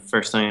tree, and the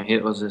first thing it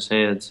hit was his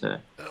head. So.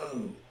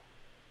 Oh.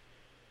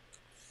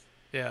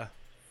 Yeah.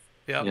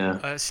 Yep.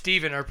 Yeah.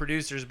 Steven, our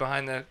producer, is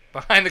behind the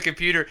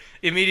computer,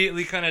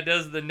 immediately kind of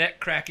does the neck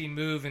cracking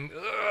move, and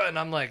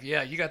I'm like,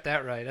 yeah, you got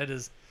that right.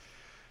 That's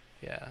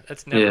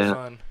never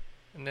fun.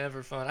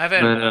 Never fun. I've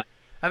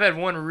had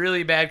one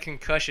really bad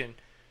concussion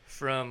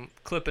from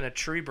clipping a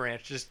tree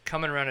branch, just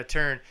coming around a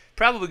turn,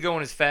 probably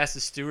going as fast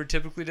as Stewart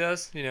typically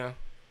does.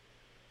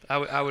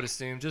 I would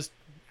assume.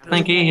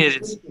 I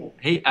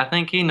think I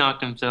think he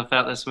knocked himself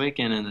out this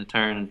weekend in the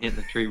turn and hit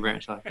the tree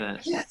branch like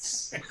that.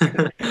 Yes.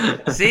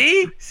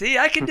 See,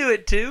 I can do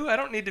it too. I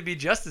don't need to be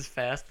just as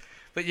fast.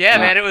 But yeah,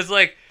 man, it was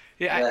like,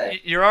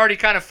 you're already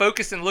kind of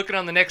focused and looking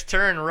on the next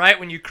turn right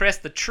when you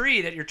crest the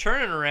tree that you're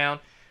turning around,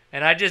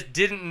 and I just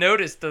didn't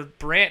notice the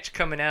branch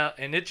coming out,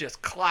 and it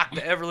just clocked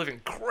the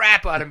ever-living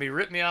crap out of me,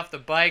 ripped me off the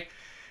bike,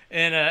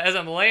 and as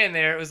I'm laying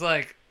there, it was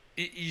like,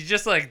 you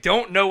just like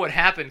don't know what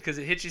happened because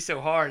it hit you so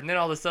hard, and then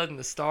all of a sudden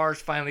the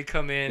stars finally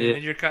come in, and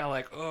then you're kind of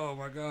like, oh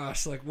my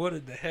gosh, like what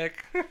in the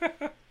heck?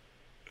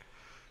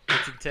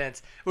 It's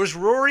intense. Was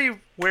Rory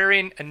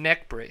wearing a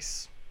neck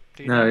brace?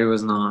 No, he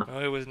was not. No,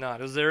 he was not.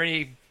 Was there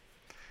any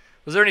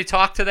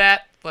talk to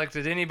that? Like,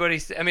 did anybody?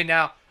 I mean,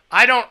 now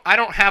I don't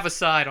have a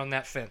side on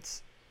that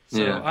fence,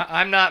 so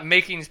I'm not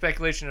making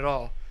speculation at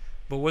all.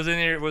 But was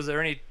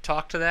there any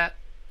talk to that?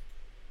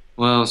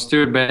 Well,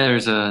 Stuart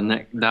Baylor's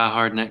a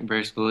die-hard neck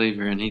brace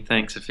believer, and he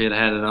thinks if he had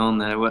had it on,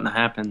 that it wouldn't have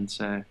happened.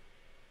 So,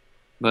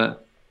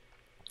 but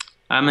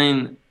I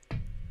mean,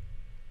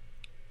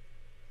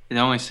 it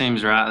only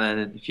seems right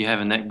that if you have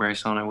a neck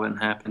brace on, it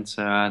wouldn't happen.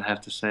 So I'd have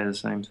to say the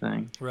same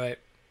thing. Right.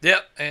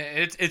 Yep.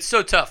 It's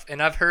so tough,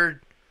 and I've heard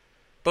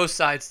both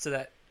sides to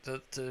that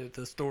to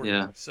the story.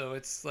 Yeah. So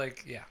it's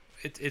like,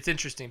 it's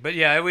interesting, but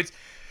yeah,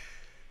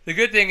 the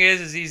good thing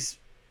is he's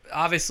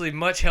obviously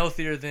much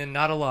healthier than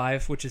not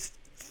alive, which is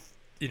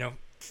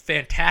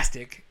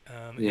fantastic.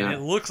 And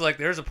it looks like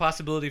there's a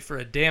possibility for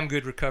a damn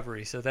good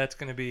recovery. So that's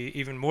going to be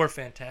even more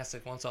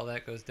fantastic once all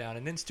that goes down.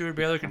 And then Stuart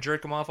Baylor can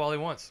jerk him off all he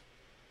wants.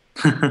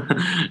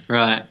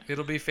 Right.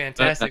 It'll be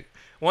fantastic.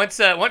 Once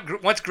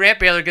Grant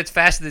Baylor gets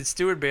faster than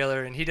Stuart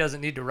Baylor and he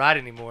doesn't need to ride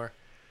anymore,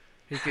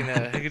 he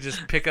can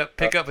just pick up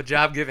a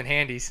job giving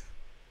handies.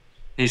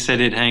 He said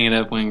he'd hang it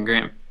up when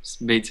Grant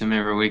beats him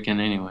every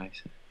weekend anyway.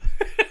 So.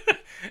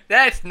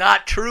 That's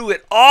not true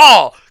at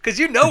all. Because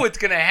what's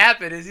going to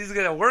happen is he's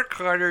going to work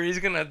harder. It's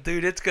going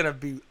to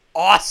be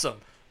awesome.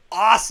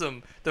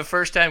 Awesome the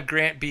first time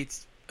Grant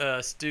beats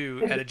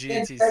Stu at a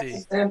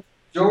GNCC.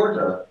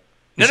 Georgia.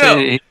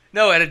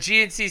 No, at a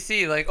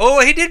GNCC. Like,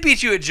 oh, he did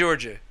beat you at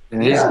Georgia.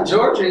 Yeah,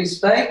 Georgia, he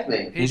spanked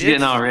me. He's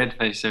getting all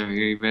red-faced over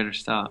here. You better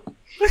stop.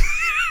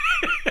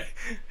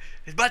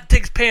 He's about to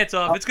take his pants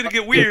off. It's going to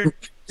get weird.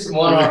 Some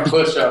one-arm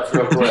push-ups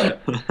real quick.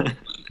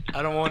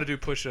 I don't want to do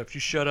push-ups.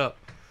 You shut up.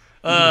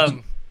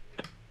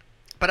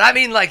 But I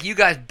mean, like, you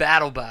guys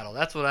battle.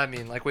 That's what I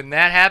mean. Like, when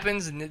that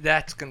happens,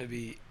 that's going to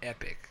be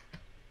epic.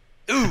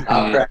 Ooh.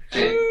 I'll crash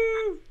it.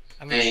 Ooh.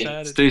 I'm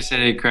excited. Stu said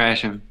he'd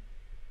crash him.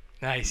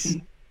 Nice.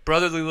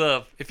 Brotherly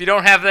love. If you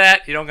don't have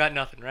that, you don't got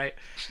nothing, right?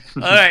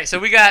 All right, so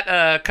we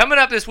got coming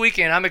up this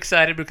weekend. I'm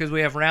excited because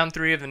we have round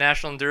 3 of the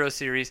National Enduro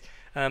Series.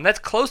 That's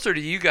closer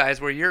to you guys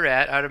where you're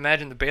at. I'd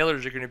imagine the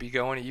Baylors are going to be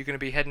going. Are you going to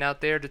be heading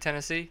out there to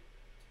Tennessee?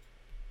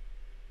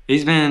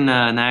 He's been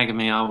nagging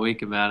me all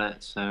week about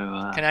it. So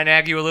can I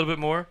nag you a little bit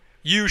more?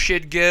 You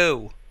should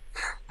go.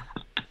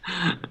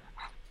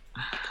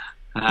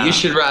 You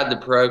should ride the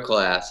pro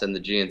class in the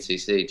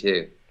GNCC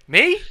too.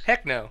 Me?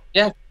 Heck no.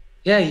 Yeah,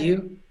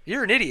 you.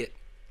 You're an idiot.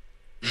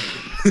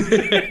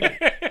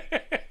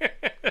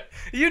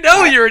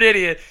 You're an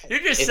idiot. You're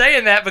just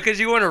saying that because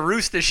you want to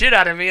roost the shit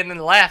out of me and then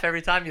laugh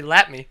every time you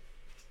lap me.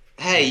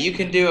 Hey, you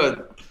can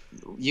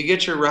you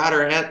get your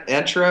rider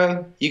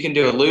intro, you can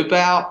do a loop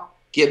out,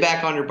 get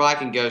back on your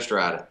bike and ghost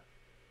ride it.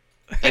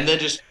 And then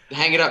just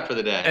hang it up for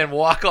the day. And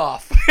walk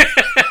off.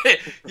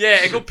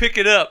 Yeah, go pick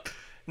it up.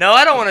 No,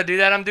 I don't want to do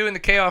that. I'm doing the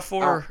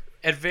KR4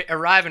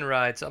 arriving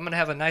ride, so I'm going to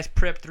have a nice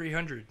prep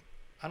 300.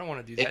 I don't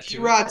want to do that. If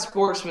you ride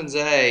Sportsman's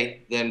A,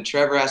 then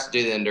Trevor has to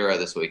do the Enduro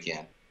this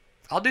weekend.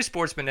 I'll do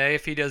Sportsman A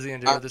if he does the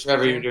Enduro this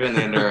Trevor, weekend. you're doing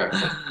the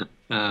Enduro.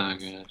 Oh,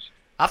 gosh.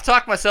 I've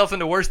talked myself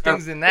into worse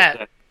things than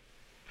that.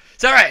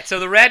 So, all right, so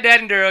the Rad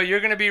Dad Enduro, you're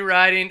going to be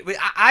riding.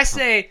 I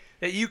say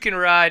that you can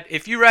ride.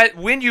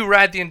 When you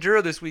ride the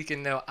Enduro this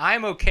weekend, though,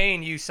 I'm okay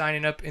in you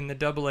signing up in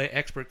the AA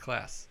expert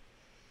class.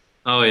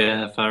 Oh,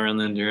 yeah, if I run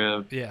the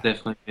Enduro, Yeah.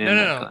 definitely.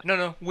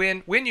 No.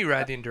 When you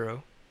ride the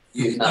Enduro,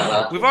 we've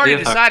already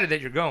decided that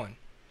you're going.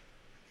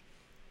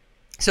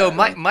 So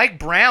Mike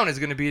Brown is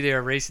going to be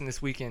there racing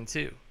this weekend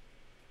too.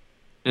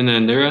 In the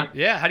Enduro?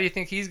 Yeah. How do you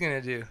think he's going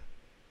to do?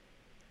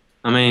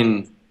 I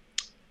mean,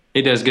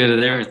 he does good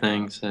at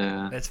everything,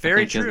 so. That's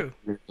very true.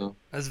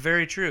 That's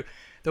very true.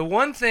 The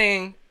one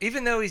thing,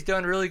 even though he's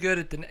done really good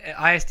at the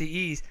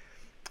ISDEs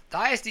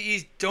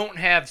don't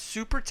have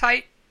super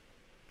tight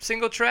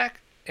single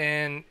track.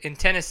 And in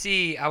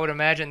Tennessee, I would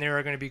imagine there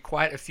are going to be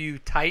quite a few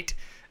tight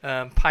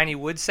piney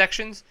wood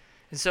sections.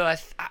 And so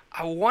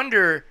I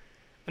wonder,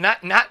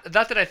 not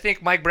that I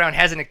think Mike Brown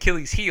has an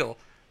Achilles heel,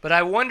 but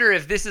I wonder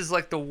if this is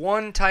like the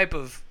one type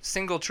of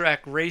single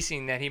track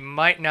racing that he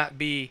might not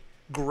be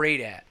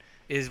great at,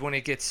 is when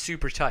it gets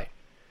super tight.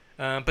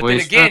 But then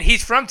again,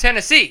 he's from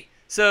Tennessee,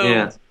 so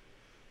yeah.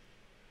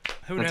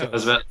 Who knows? That's what I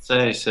was about to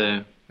say,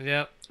 so.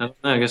 Yep. I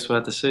don't know, I guess we'll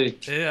have to see.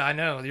 Yeah, I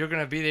know. You're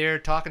going to be there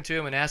talking to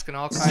him and asking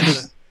all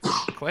kinds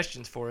of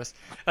questions for us.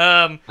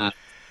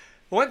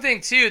 One thing,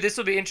 too, this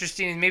will be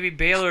interesting, and maybe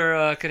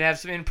Baylor could have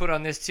some input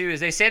on this, too, is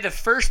they say the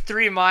first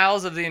 3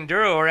 miles of the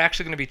Enduro are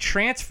actually going to be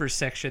transfer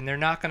section. They're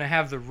not going to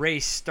have the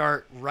race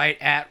start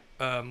right at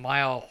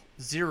mile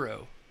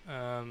 0,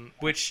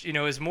 which,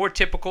 is more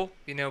typical,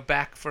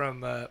 back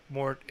from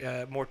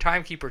more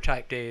timekeeper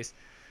type days.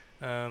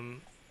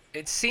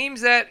 It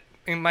seems that,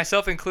 and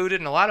myself included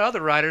and a lot of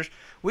other riders,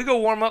 we go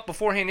warm up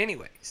beforehand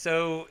anyway.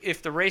 So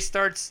if the race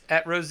starts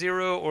at row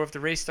 0 or if the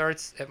race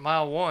starts at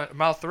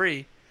mile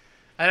 3,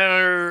 I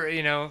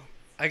don't know,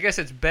 I guess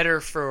it's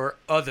better for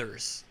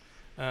others.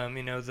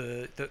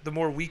 The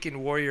more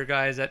weekend warrior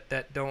guys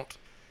that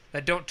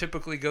don't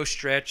typically go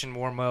stretch and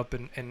warm up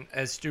and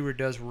as Stewart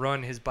does,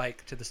 run his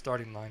bike to the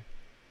starting line.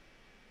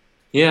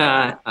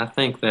 Yeah, I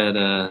think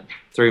that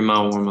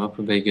 3-mile warm-up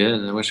would be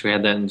good. I wish we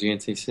had that in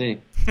GNCC.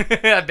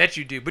 I bet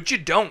you do, but you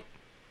don't.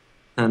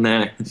 I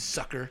know.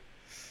 Sucker.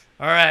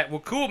 All right, well,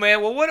 cool,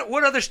 man. Well,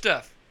 what other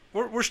stuff?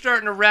 We're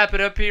starting to wrap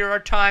it up here. Our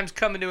time's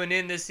coming to an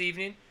end this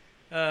evening,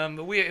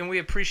 but we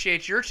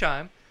appreciate your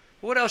time.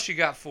 What else you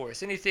got for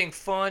us? Anything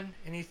fun?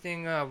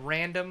 Anything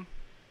random?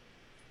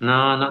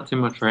 No, not too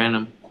much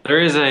random. There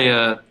is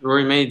a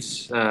Rory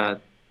Mead's.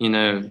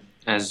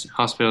 As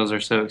hospitals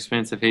are so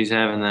expensive, he's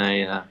having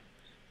a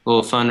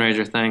little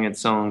fundraiser thing.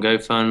 It's on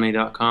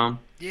GoFundMe.com.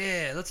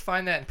 Yeah, let's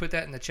find that and put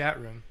that in the chat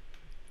room.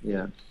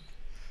 Yeah.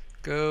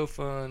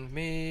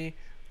 GoFundMe,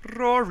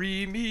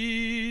 Rory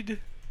Mead.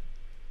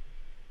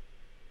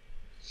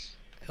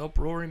 Help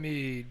Rory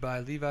Mead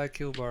by Levi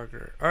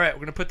Kilbarger. All right, we're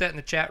going to put that in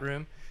the chat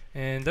room.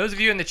 And those of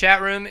you in the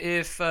chat room,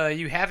 if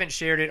you haven't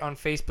shared it on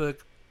Facebook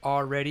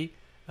already,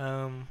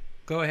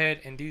 go ahead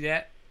and do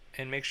that.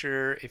 And make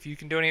sure if you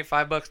can donate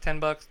 $5,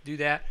 $10, do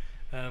that.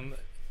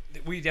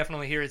 We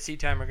definitely here at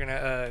Seat Time are going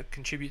to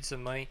contribute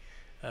some money.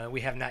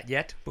 We have not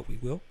yet, but we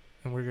will.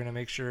 And we're going to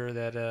make sure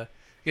that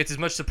gets as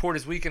much support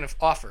as we can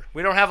offer.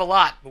 We don't have a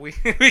lot, but we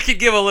can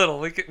give a little.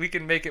 We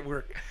can make it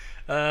work.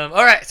 All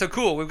right, so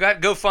cool. We've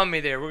got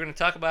GoFundMe there. We're going to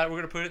talk about it. We're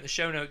going to put it in the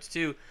show notes,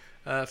 too,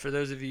 for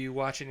those of you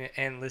watching it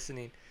and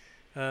listening.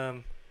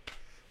 Well,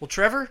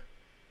 Trevor,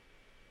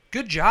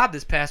 good job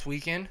this past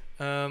weekend.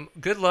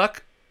 Good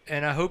luck,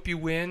 and I hope you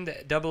win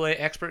the AA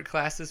Expert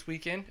class this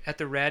weekend at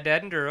the Rad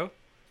Dad Enduro.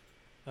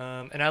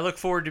 And I look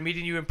forward to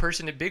meeting you in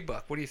person at Big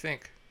Buck. What do you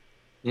think?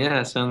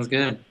 Yeah, sounds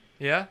good.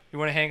 Yeah? You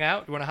want to hang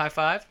out? You want to high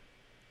five?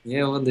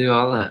 Yeah, we'll do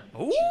all that.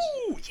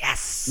 Ooh,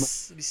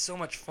 yes! It'll be so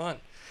much fun.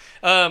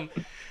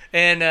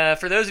 And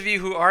for those of you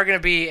who are going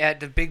to be at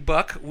the Big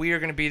Buck, we are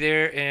going to be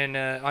there. And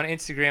on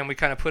Instagram, we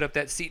kind of put up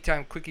that Seat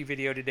Time Quickie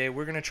video today.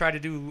 We're going to try to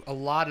do a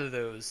lot of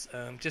those.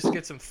 Just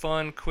get some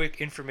fun, quick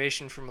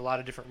information from a lot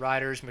of different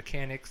riders,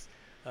 mechanics,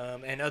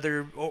 and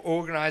other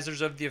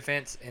organizers of the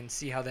events and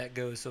see how that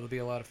goes. So it'll be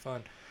a lot of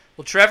fun.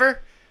 Well,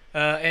 Trevor,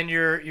 and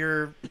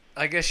your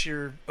I guess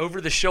your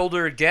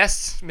over-the-shoulder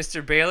guests,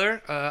 Mr.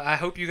 Baylor, I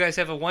hope you guys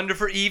have a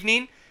wonderful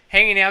evening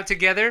hanging out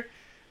together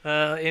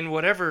in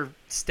whatever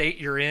state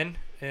you're in.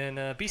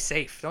 And be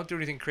safe. Don't do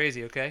anything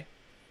crazy, okay?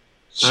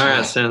 All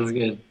right, sounds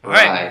good. All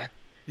right.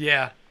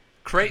 Yeah.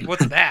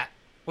 What's that?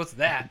 What's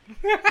that?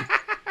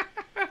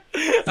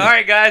 All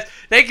right, guys.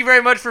 Thank you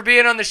very much for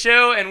being on the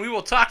show, and we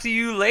will talk to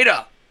you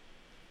later.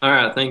 All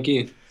right, thank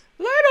you.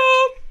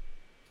 Later.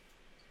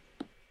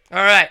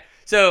 All right.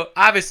 So,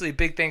 obviously,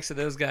 big thanks to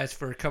those guys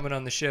for coming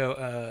on the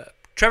show.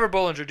 Trevor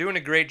Bollinger doing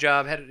a great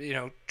job. Had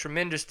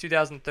tremendous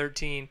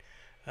 2013.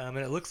 And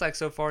it looks like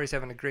so far he's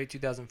having a great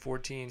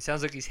 2014.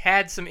 Sounds like he's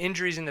had some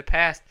injuries in the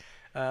past,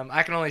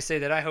 I can only say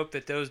that I hope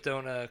that those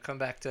don't come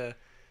back to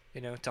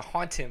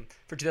haunt him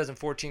for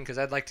 2014, because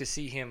I'd like to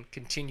see him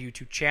continue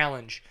to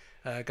challenge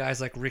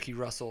guys like Ricky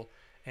Russell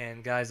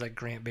and guys like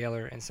Grant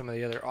Baylor and some of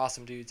the other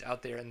awesome dudes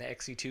out there in the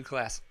XC2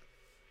 class.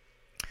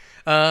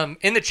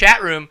 In the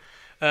chat room,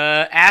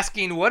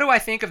 asking, what do I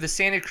think of the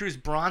Santa Cruz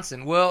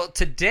Bronson? Well,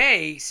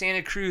 today,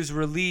 Santa Cruz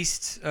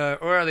released,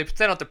 or they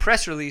sent out the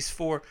press release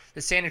for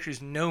the Santa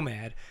Cruz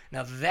Nomad.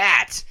 Now,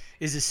 that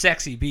is a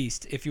sexy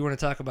beast, if you want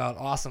to talk about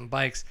awesome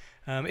bikes.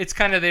 It's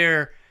kind of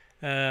their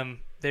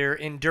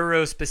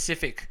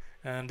enduro-specific.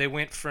 They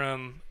went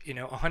from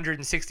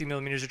 160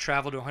 millimeters of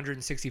travel to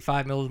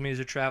 165 millimeters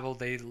of travel.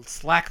 They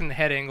slackened the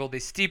head angle. They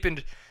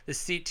steepened the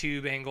seat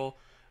tube angle.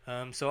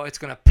 So it's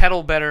going to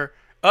pedal better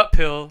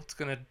uphill. It's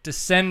going to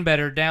descend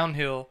better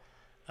downhill.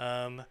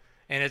 And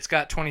it's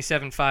got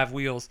 27.5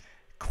 wheels.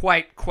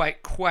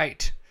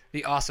 Quite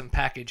the awesome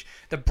package.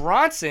 The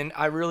Bronson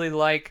I really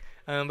like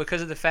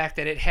because of the fact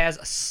that it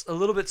has a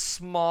little bit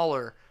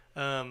smaller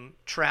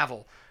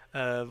travel.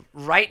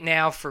 Right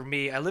now for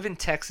me, I live in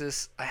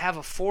Texas. I have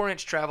a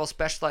 4-inch travel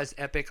Specialized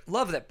Epic.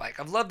 Love that bike.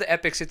 I've loved the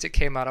Epic since it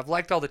came out. I've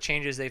liked all the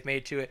changes they've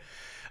made to it.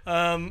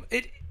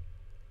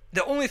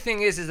 The only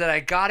thing is that I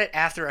got it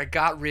after I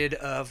got rid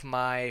of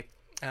my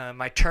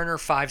my Turner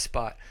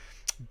 5-spot.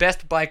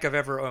 Best bike I've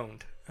ever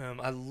owned.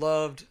 I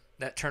loved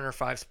that Turner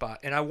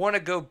 5-spot, and I want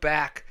to go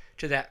back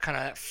to that kind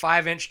of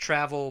 5-inch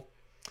travel,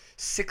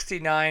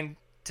 69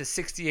 to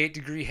 68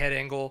 degree head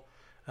angle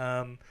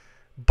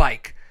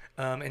bike.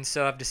 And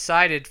so I've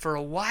decided for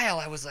a while,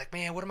 I was like,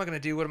 man, what am I going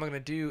to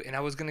do? And I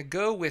was going to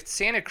go with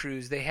Santa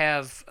Cruz. They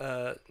have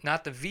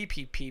not the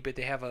VPP, but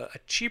they have a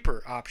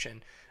cheaper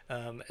option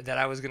that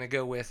I was going to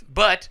go with.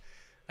 But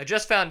I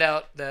just found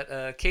out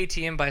that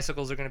KTM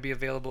bicycles are going to be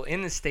available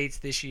in the States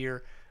this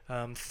year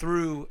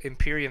through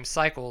Imperium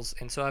Cycles.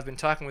 And so I've been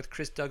talking with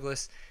Chris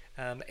Douglas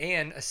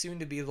and a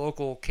soon-to-be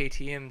local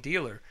KTM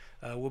dealer.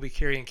 Will be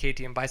carrying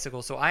KTM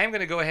bicycles. So I am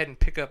going to go ahead and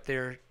pick up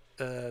their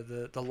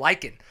the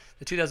Lycan,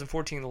 the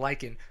 2014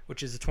 Lycan,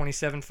 which is a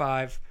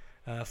 27.5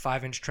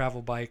 5-inch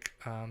travel bike.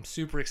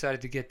 Super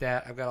excited to get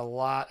that. I've got a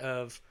lot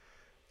of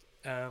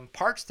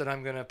parts that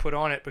I'm going to put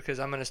on it because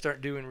I'm going to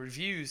start doing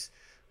reviews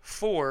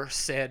for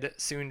said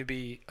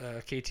soon-to-be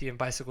KTM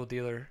bicycle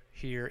dealer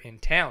here in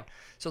town.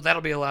 So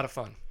that'll be a lot of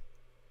fun.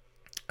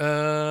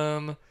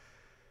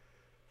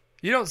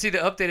 You don't see the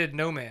updated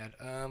Nomad.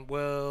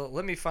 Well,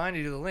 let me find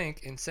you the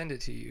link and send it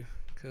to you.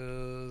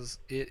 Because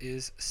it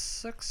is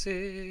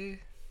sexy.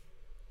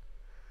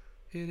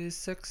 It is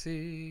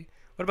sexy.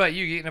 What about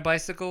you? Getting a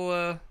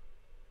bicycle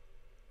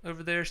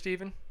over there,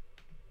 Steven?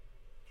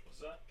 What's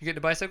that? You getting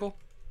a bicycle?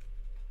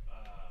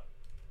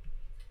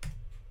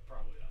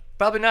 Probably not.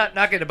 Probably not.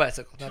 Not getting a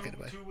bicycle. Not getting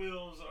a bicycle. Two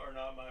wheels are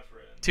not my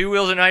friend. Two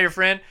wheels are not your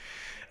friend?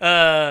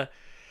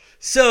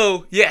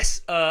 So,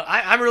 yes.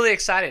 I'm really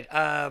excited.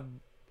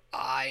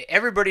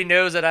 Everybody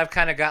knows that I've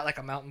kind of got like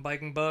a mountain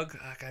biking bug.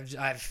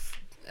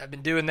 I've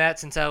been doing that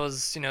since I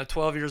was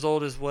 12 years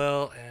old as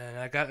well, and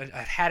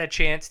I've had a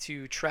chance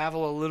to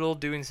travel a little,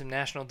 doing some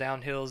national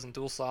downhills and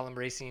dual slalom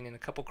racing and a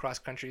couple cross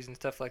countries and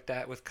stuff like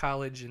that with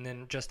college, and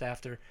then just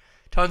after,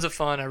 tons of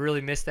fun. I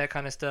really miss that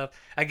kind of stuff.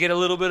 I get a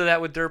little bit of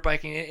that with dirt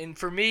biking, and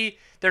for me,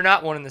 they're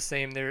not one and the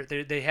same.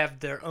 They have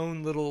their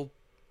own little,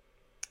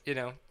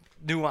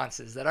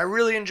 nuances that I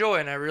really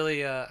enjoy, and I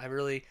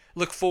really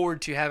look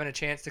forward to having a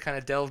chance to kind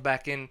of delve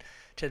back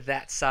into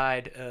that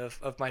side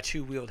of my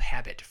two-wheeled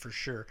habit for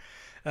sure.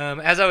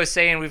 As I was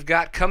saying, we've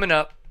got coming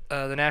up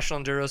the National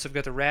Enduro. So we've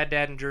got the Rad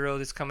Dad Enduro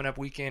that's coming up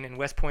weekend in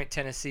West Point,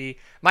 Tennessee.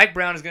 Mike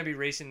Brown is going to be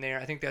racing there.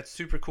 I think that's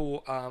super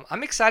cool.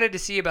 I'm excited to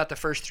see about the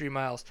first 3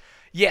 miles.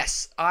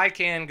 Yes, I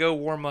can go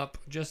warm up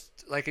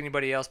just like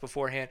anybody else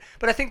beforehand,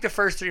 but I think the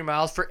first 3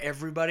 miles for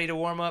everybody to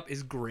warm up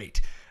is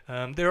great.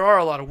 There are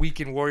a lot of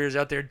weekend warriors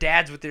out there,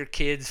 dads with their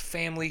kids,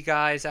 family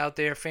guys out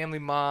there, family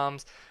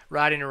moms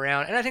riding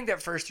around, and I think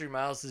that first 3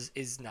 miles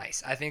is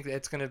nice. I think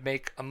that's going to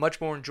make a much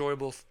more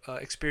enjoyable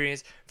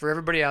experience for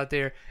everybody out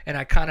there, and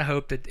I kind of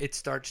hope that it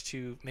starts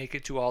to make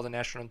it to all the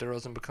National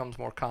Enduros and becomes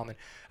more common.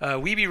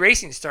 Weeby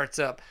Racing starts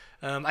up.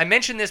 I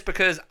mentioned this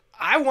because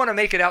I want to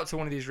make it out to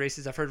one of these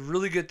races. I've heard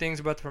really good things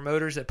about the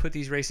promoters that put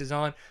these races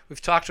on.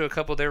 We've talked to a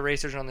couple of their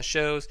racers on the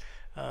shows,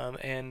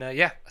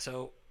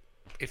 so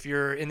if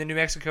you're in the New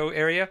Mexico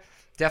area,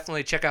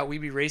 definitely check out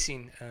Weeby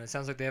Racing. It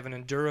sounds like they have an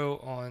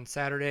enduro on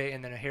Saturday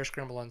and then a hare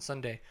scramble on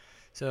Sunday.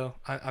 So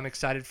I'm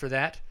excited for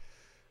that.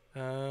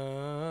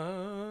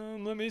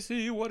 Let me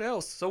see what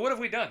else. So what have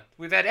we done?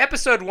 We've had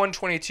episode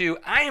 122.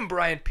 I am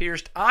Brian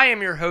Pierce. I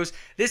am your host.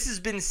 This has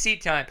been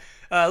Seat Time.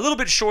 A little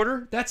bit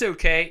shorter. That's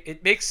okay.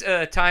 It makes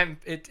time.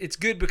 It's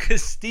good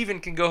because Steven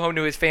can go home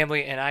to his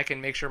family and I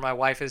can make sure my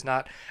wife has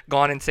not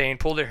gone insane,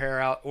 pulled her hair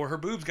out, or her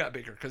boobs got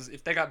bigger. Because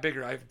if they got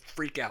bigger, I'd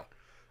freak out.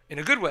 In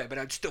a good way, but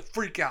I'd still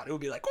freak out. It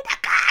would be like, oh my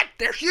God,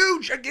 they're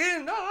huge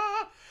again.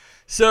 Ah.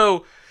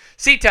 So,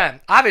 Seat Time.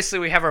 Obviously,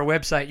 we have our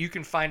website. You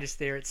can find us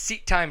there at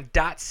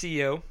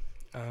seattime.co.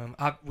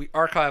 We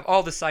archive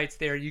all the sites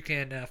there. You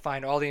can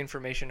find all the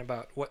information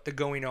about what the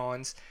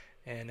going-ons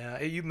And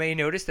you may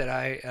notice that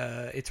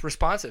it's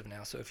responsive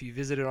now. So if you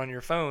visit it on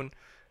your phone,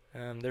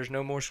 there's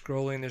no more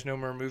scrolling. There's no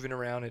more moving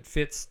around. It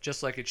fits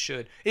just like it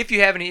should. If you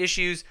have any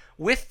issues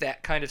with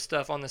that kind of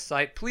stuff on the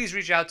site, please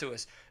reach out to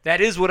us. That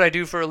is what I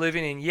do for a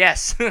living. And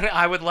yes,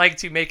 I would like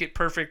to make it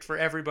perfect for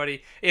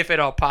everybody if at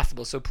all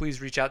possible. So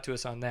please reach out to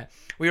us on that.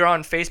 We are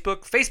on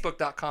Facebook,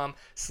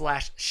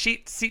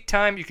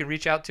 facebook.com/seattime. You can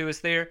reach out to us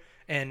there.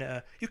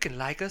 And you can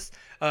like us.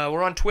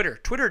 We're on Twitter,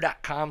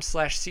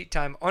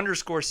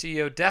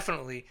 twitter.com/seattime_CO.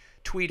 Definitely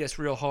tweet us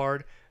real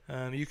hard.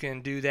 You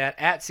can do that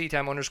at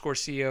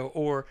seattime_CO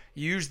or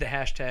use the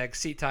hashtag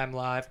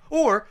SeatTimeLive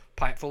or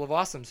Pintful of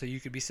Awesome so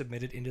you could be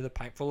submitted into the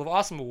Pintful of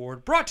Awesome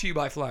Award brought to you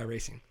by Fly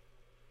Racing.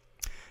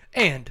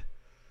 And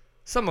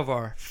some of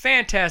our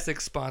fantastic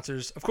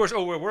sponsors. Of course,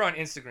 we're on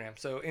Instagram.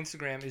 So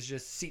Instagram is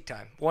just Seat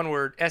Time. One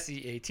word,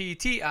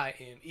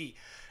 SEATTIME.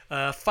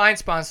 Fine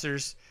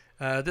sponsors.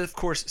 Of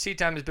course, Seat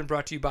Time has been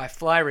brought to you by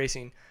Fly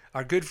Racing,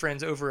 our good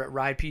friends over at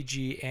Ride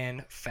PG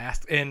and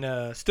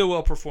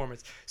Stillwell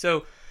Performance.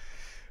 So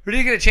we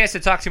didn't get a chance to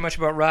talk too much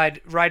about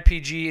Ride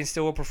PG and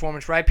Stillwell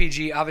Performance. Ride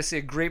PG, obviously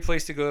a great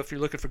place to go if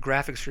you're looking for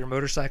graphics for your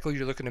motorcycle.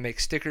 You're looking to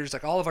make stickers.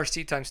 Like all of our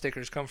Seat Time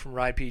stickers come from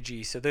Ride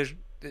PG. So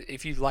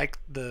if you like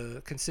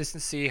the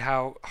consistency,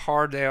 how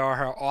hard they are,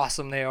 how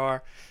awesome they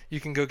are, you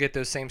can go get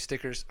those same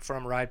stickers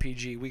from Ride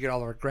PG. We get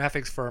all our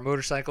graphics for our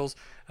motorcycles,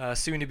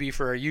 soon to be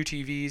for our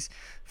UTVs,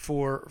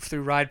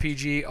 through Ride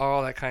PG,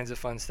 all that kinds of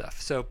fun stuff.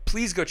 So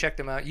please go check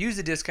them out. Use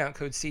the discount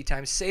code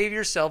SeatTime. Save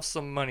yourself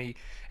some money.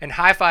 And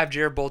high five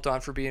Jared Bolton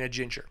for being a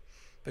ginger,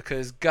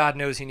 because God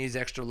knows he needs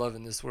extra love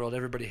in this world.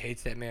 Everybody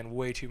hates that man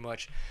way too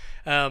much.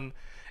 And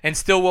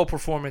Stillwell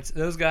Performance,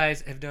 those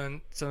guys have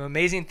done some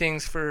amazing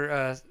things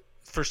for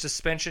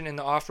suspension in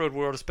the off-road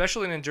world,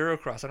 especially in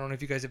endurocross. I don't know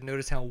if you guys have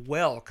noticed how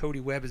well Cody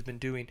Webb has been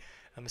doing,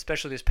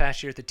 especially this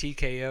past year at the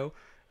TKO.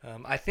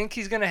 I think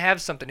he's going to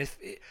have something.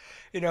 He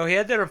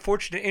had that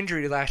unfortunate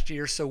injury last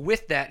year, so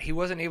with that, he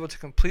wasn't able to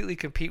completely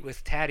compete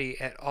with Taddy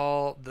at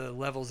all the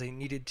levels they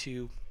needed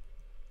to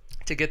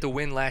get the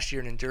win last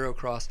year in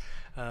endurocross.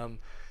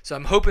 So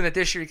I'm hoping that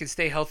this year he can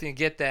stay healthy and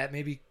get that,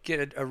 maybe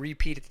get a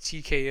repeat at the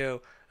TKO.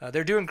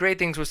 They're doing great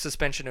things with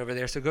suspension over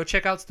there, so go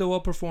check out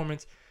Stillwell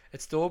Performance at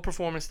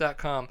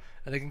stillwellperformance.com.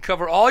 They can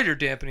cover all your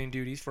dampening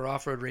duties for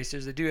off-road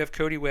racers. They do have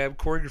Cody Webb,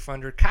 Corey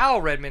Griffunder, Kyle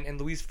Redmond, and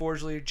Luis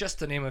Forsley, just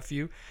to name a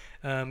few.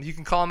 You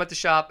can call them at the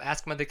shop,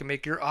 ask them how they can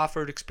make your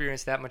off-road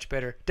experience that much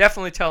better.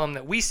 Definitely tell them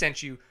that we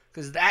sent you,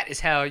 because that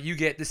is how you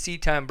get the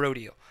Seat Time Bro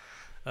deal.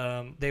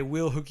 They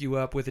will hook you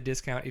up with a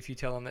discount if you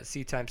tell them that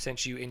Seat Time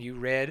sent you and you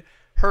read,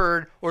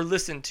 heard, or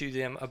listened to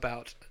them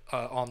about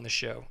on the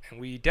show. And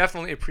we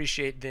definitely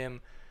appreciate them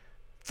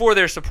for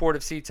their support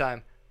of Seat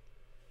Time.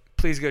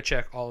 Please go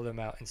check all of them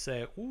out and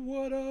say,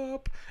 what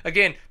up?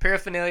 Again,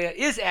 paraphernalia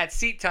is at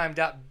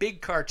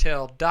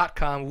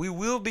seattime.bigcartel.com. We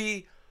will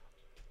be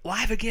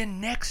live again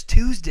next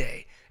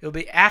Tuesday. It'll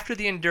be after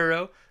the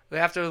Enduro,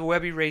 after the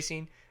Webby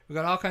Racing. We've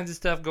got all kinds of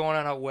stuff going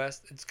on out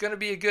west. It's going to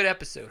be a good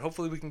episode.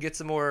 Hopefully we can get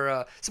some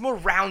more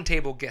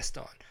roundtable guests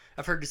on.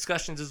 I've heard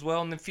discussions as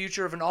well in the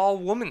future of an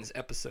all-women's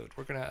episode.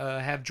 We're going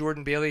to have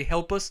Jordan Bailey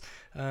help us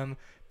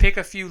pick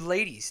a few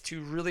ladies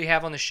to really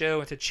have on the show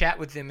and to chat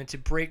with them and to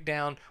break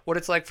down what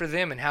it's like for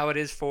them and how it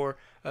is for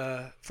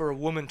a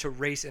woman to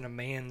race in a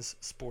man's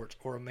sport,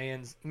 or a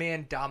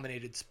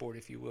man-dominated sport,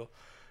 if you will.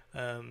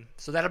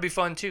 So that'll be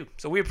fun too.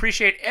 So we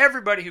appreciate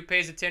everybody who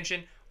pays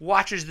attention,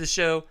 watches the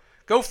show.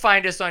 Go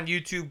find us on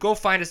YouTube. Go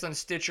find us on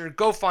Stitcher.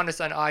 Go find us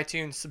on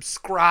iTunes.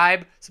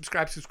 Subscribe.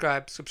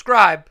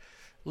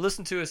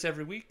 Listen to us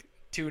every week.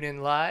 Tune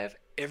in live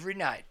every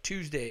night,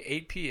 Tuesday,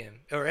 8 p.m.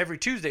 Or every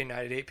Tuesday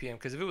night at 8 p.m.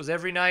 Because if it was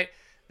every night,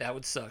 that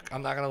would suck.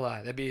 I'm not going to lie.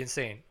 That'd be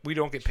insane. We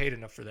don't get paid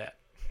enough for that.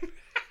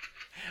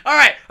 All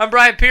right. I'm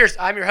Brian Pierce.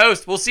 I'm your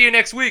host. We'll see you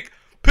next week.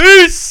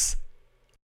 Peace!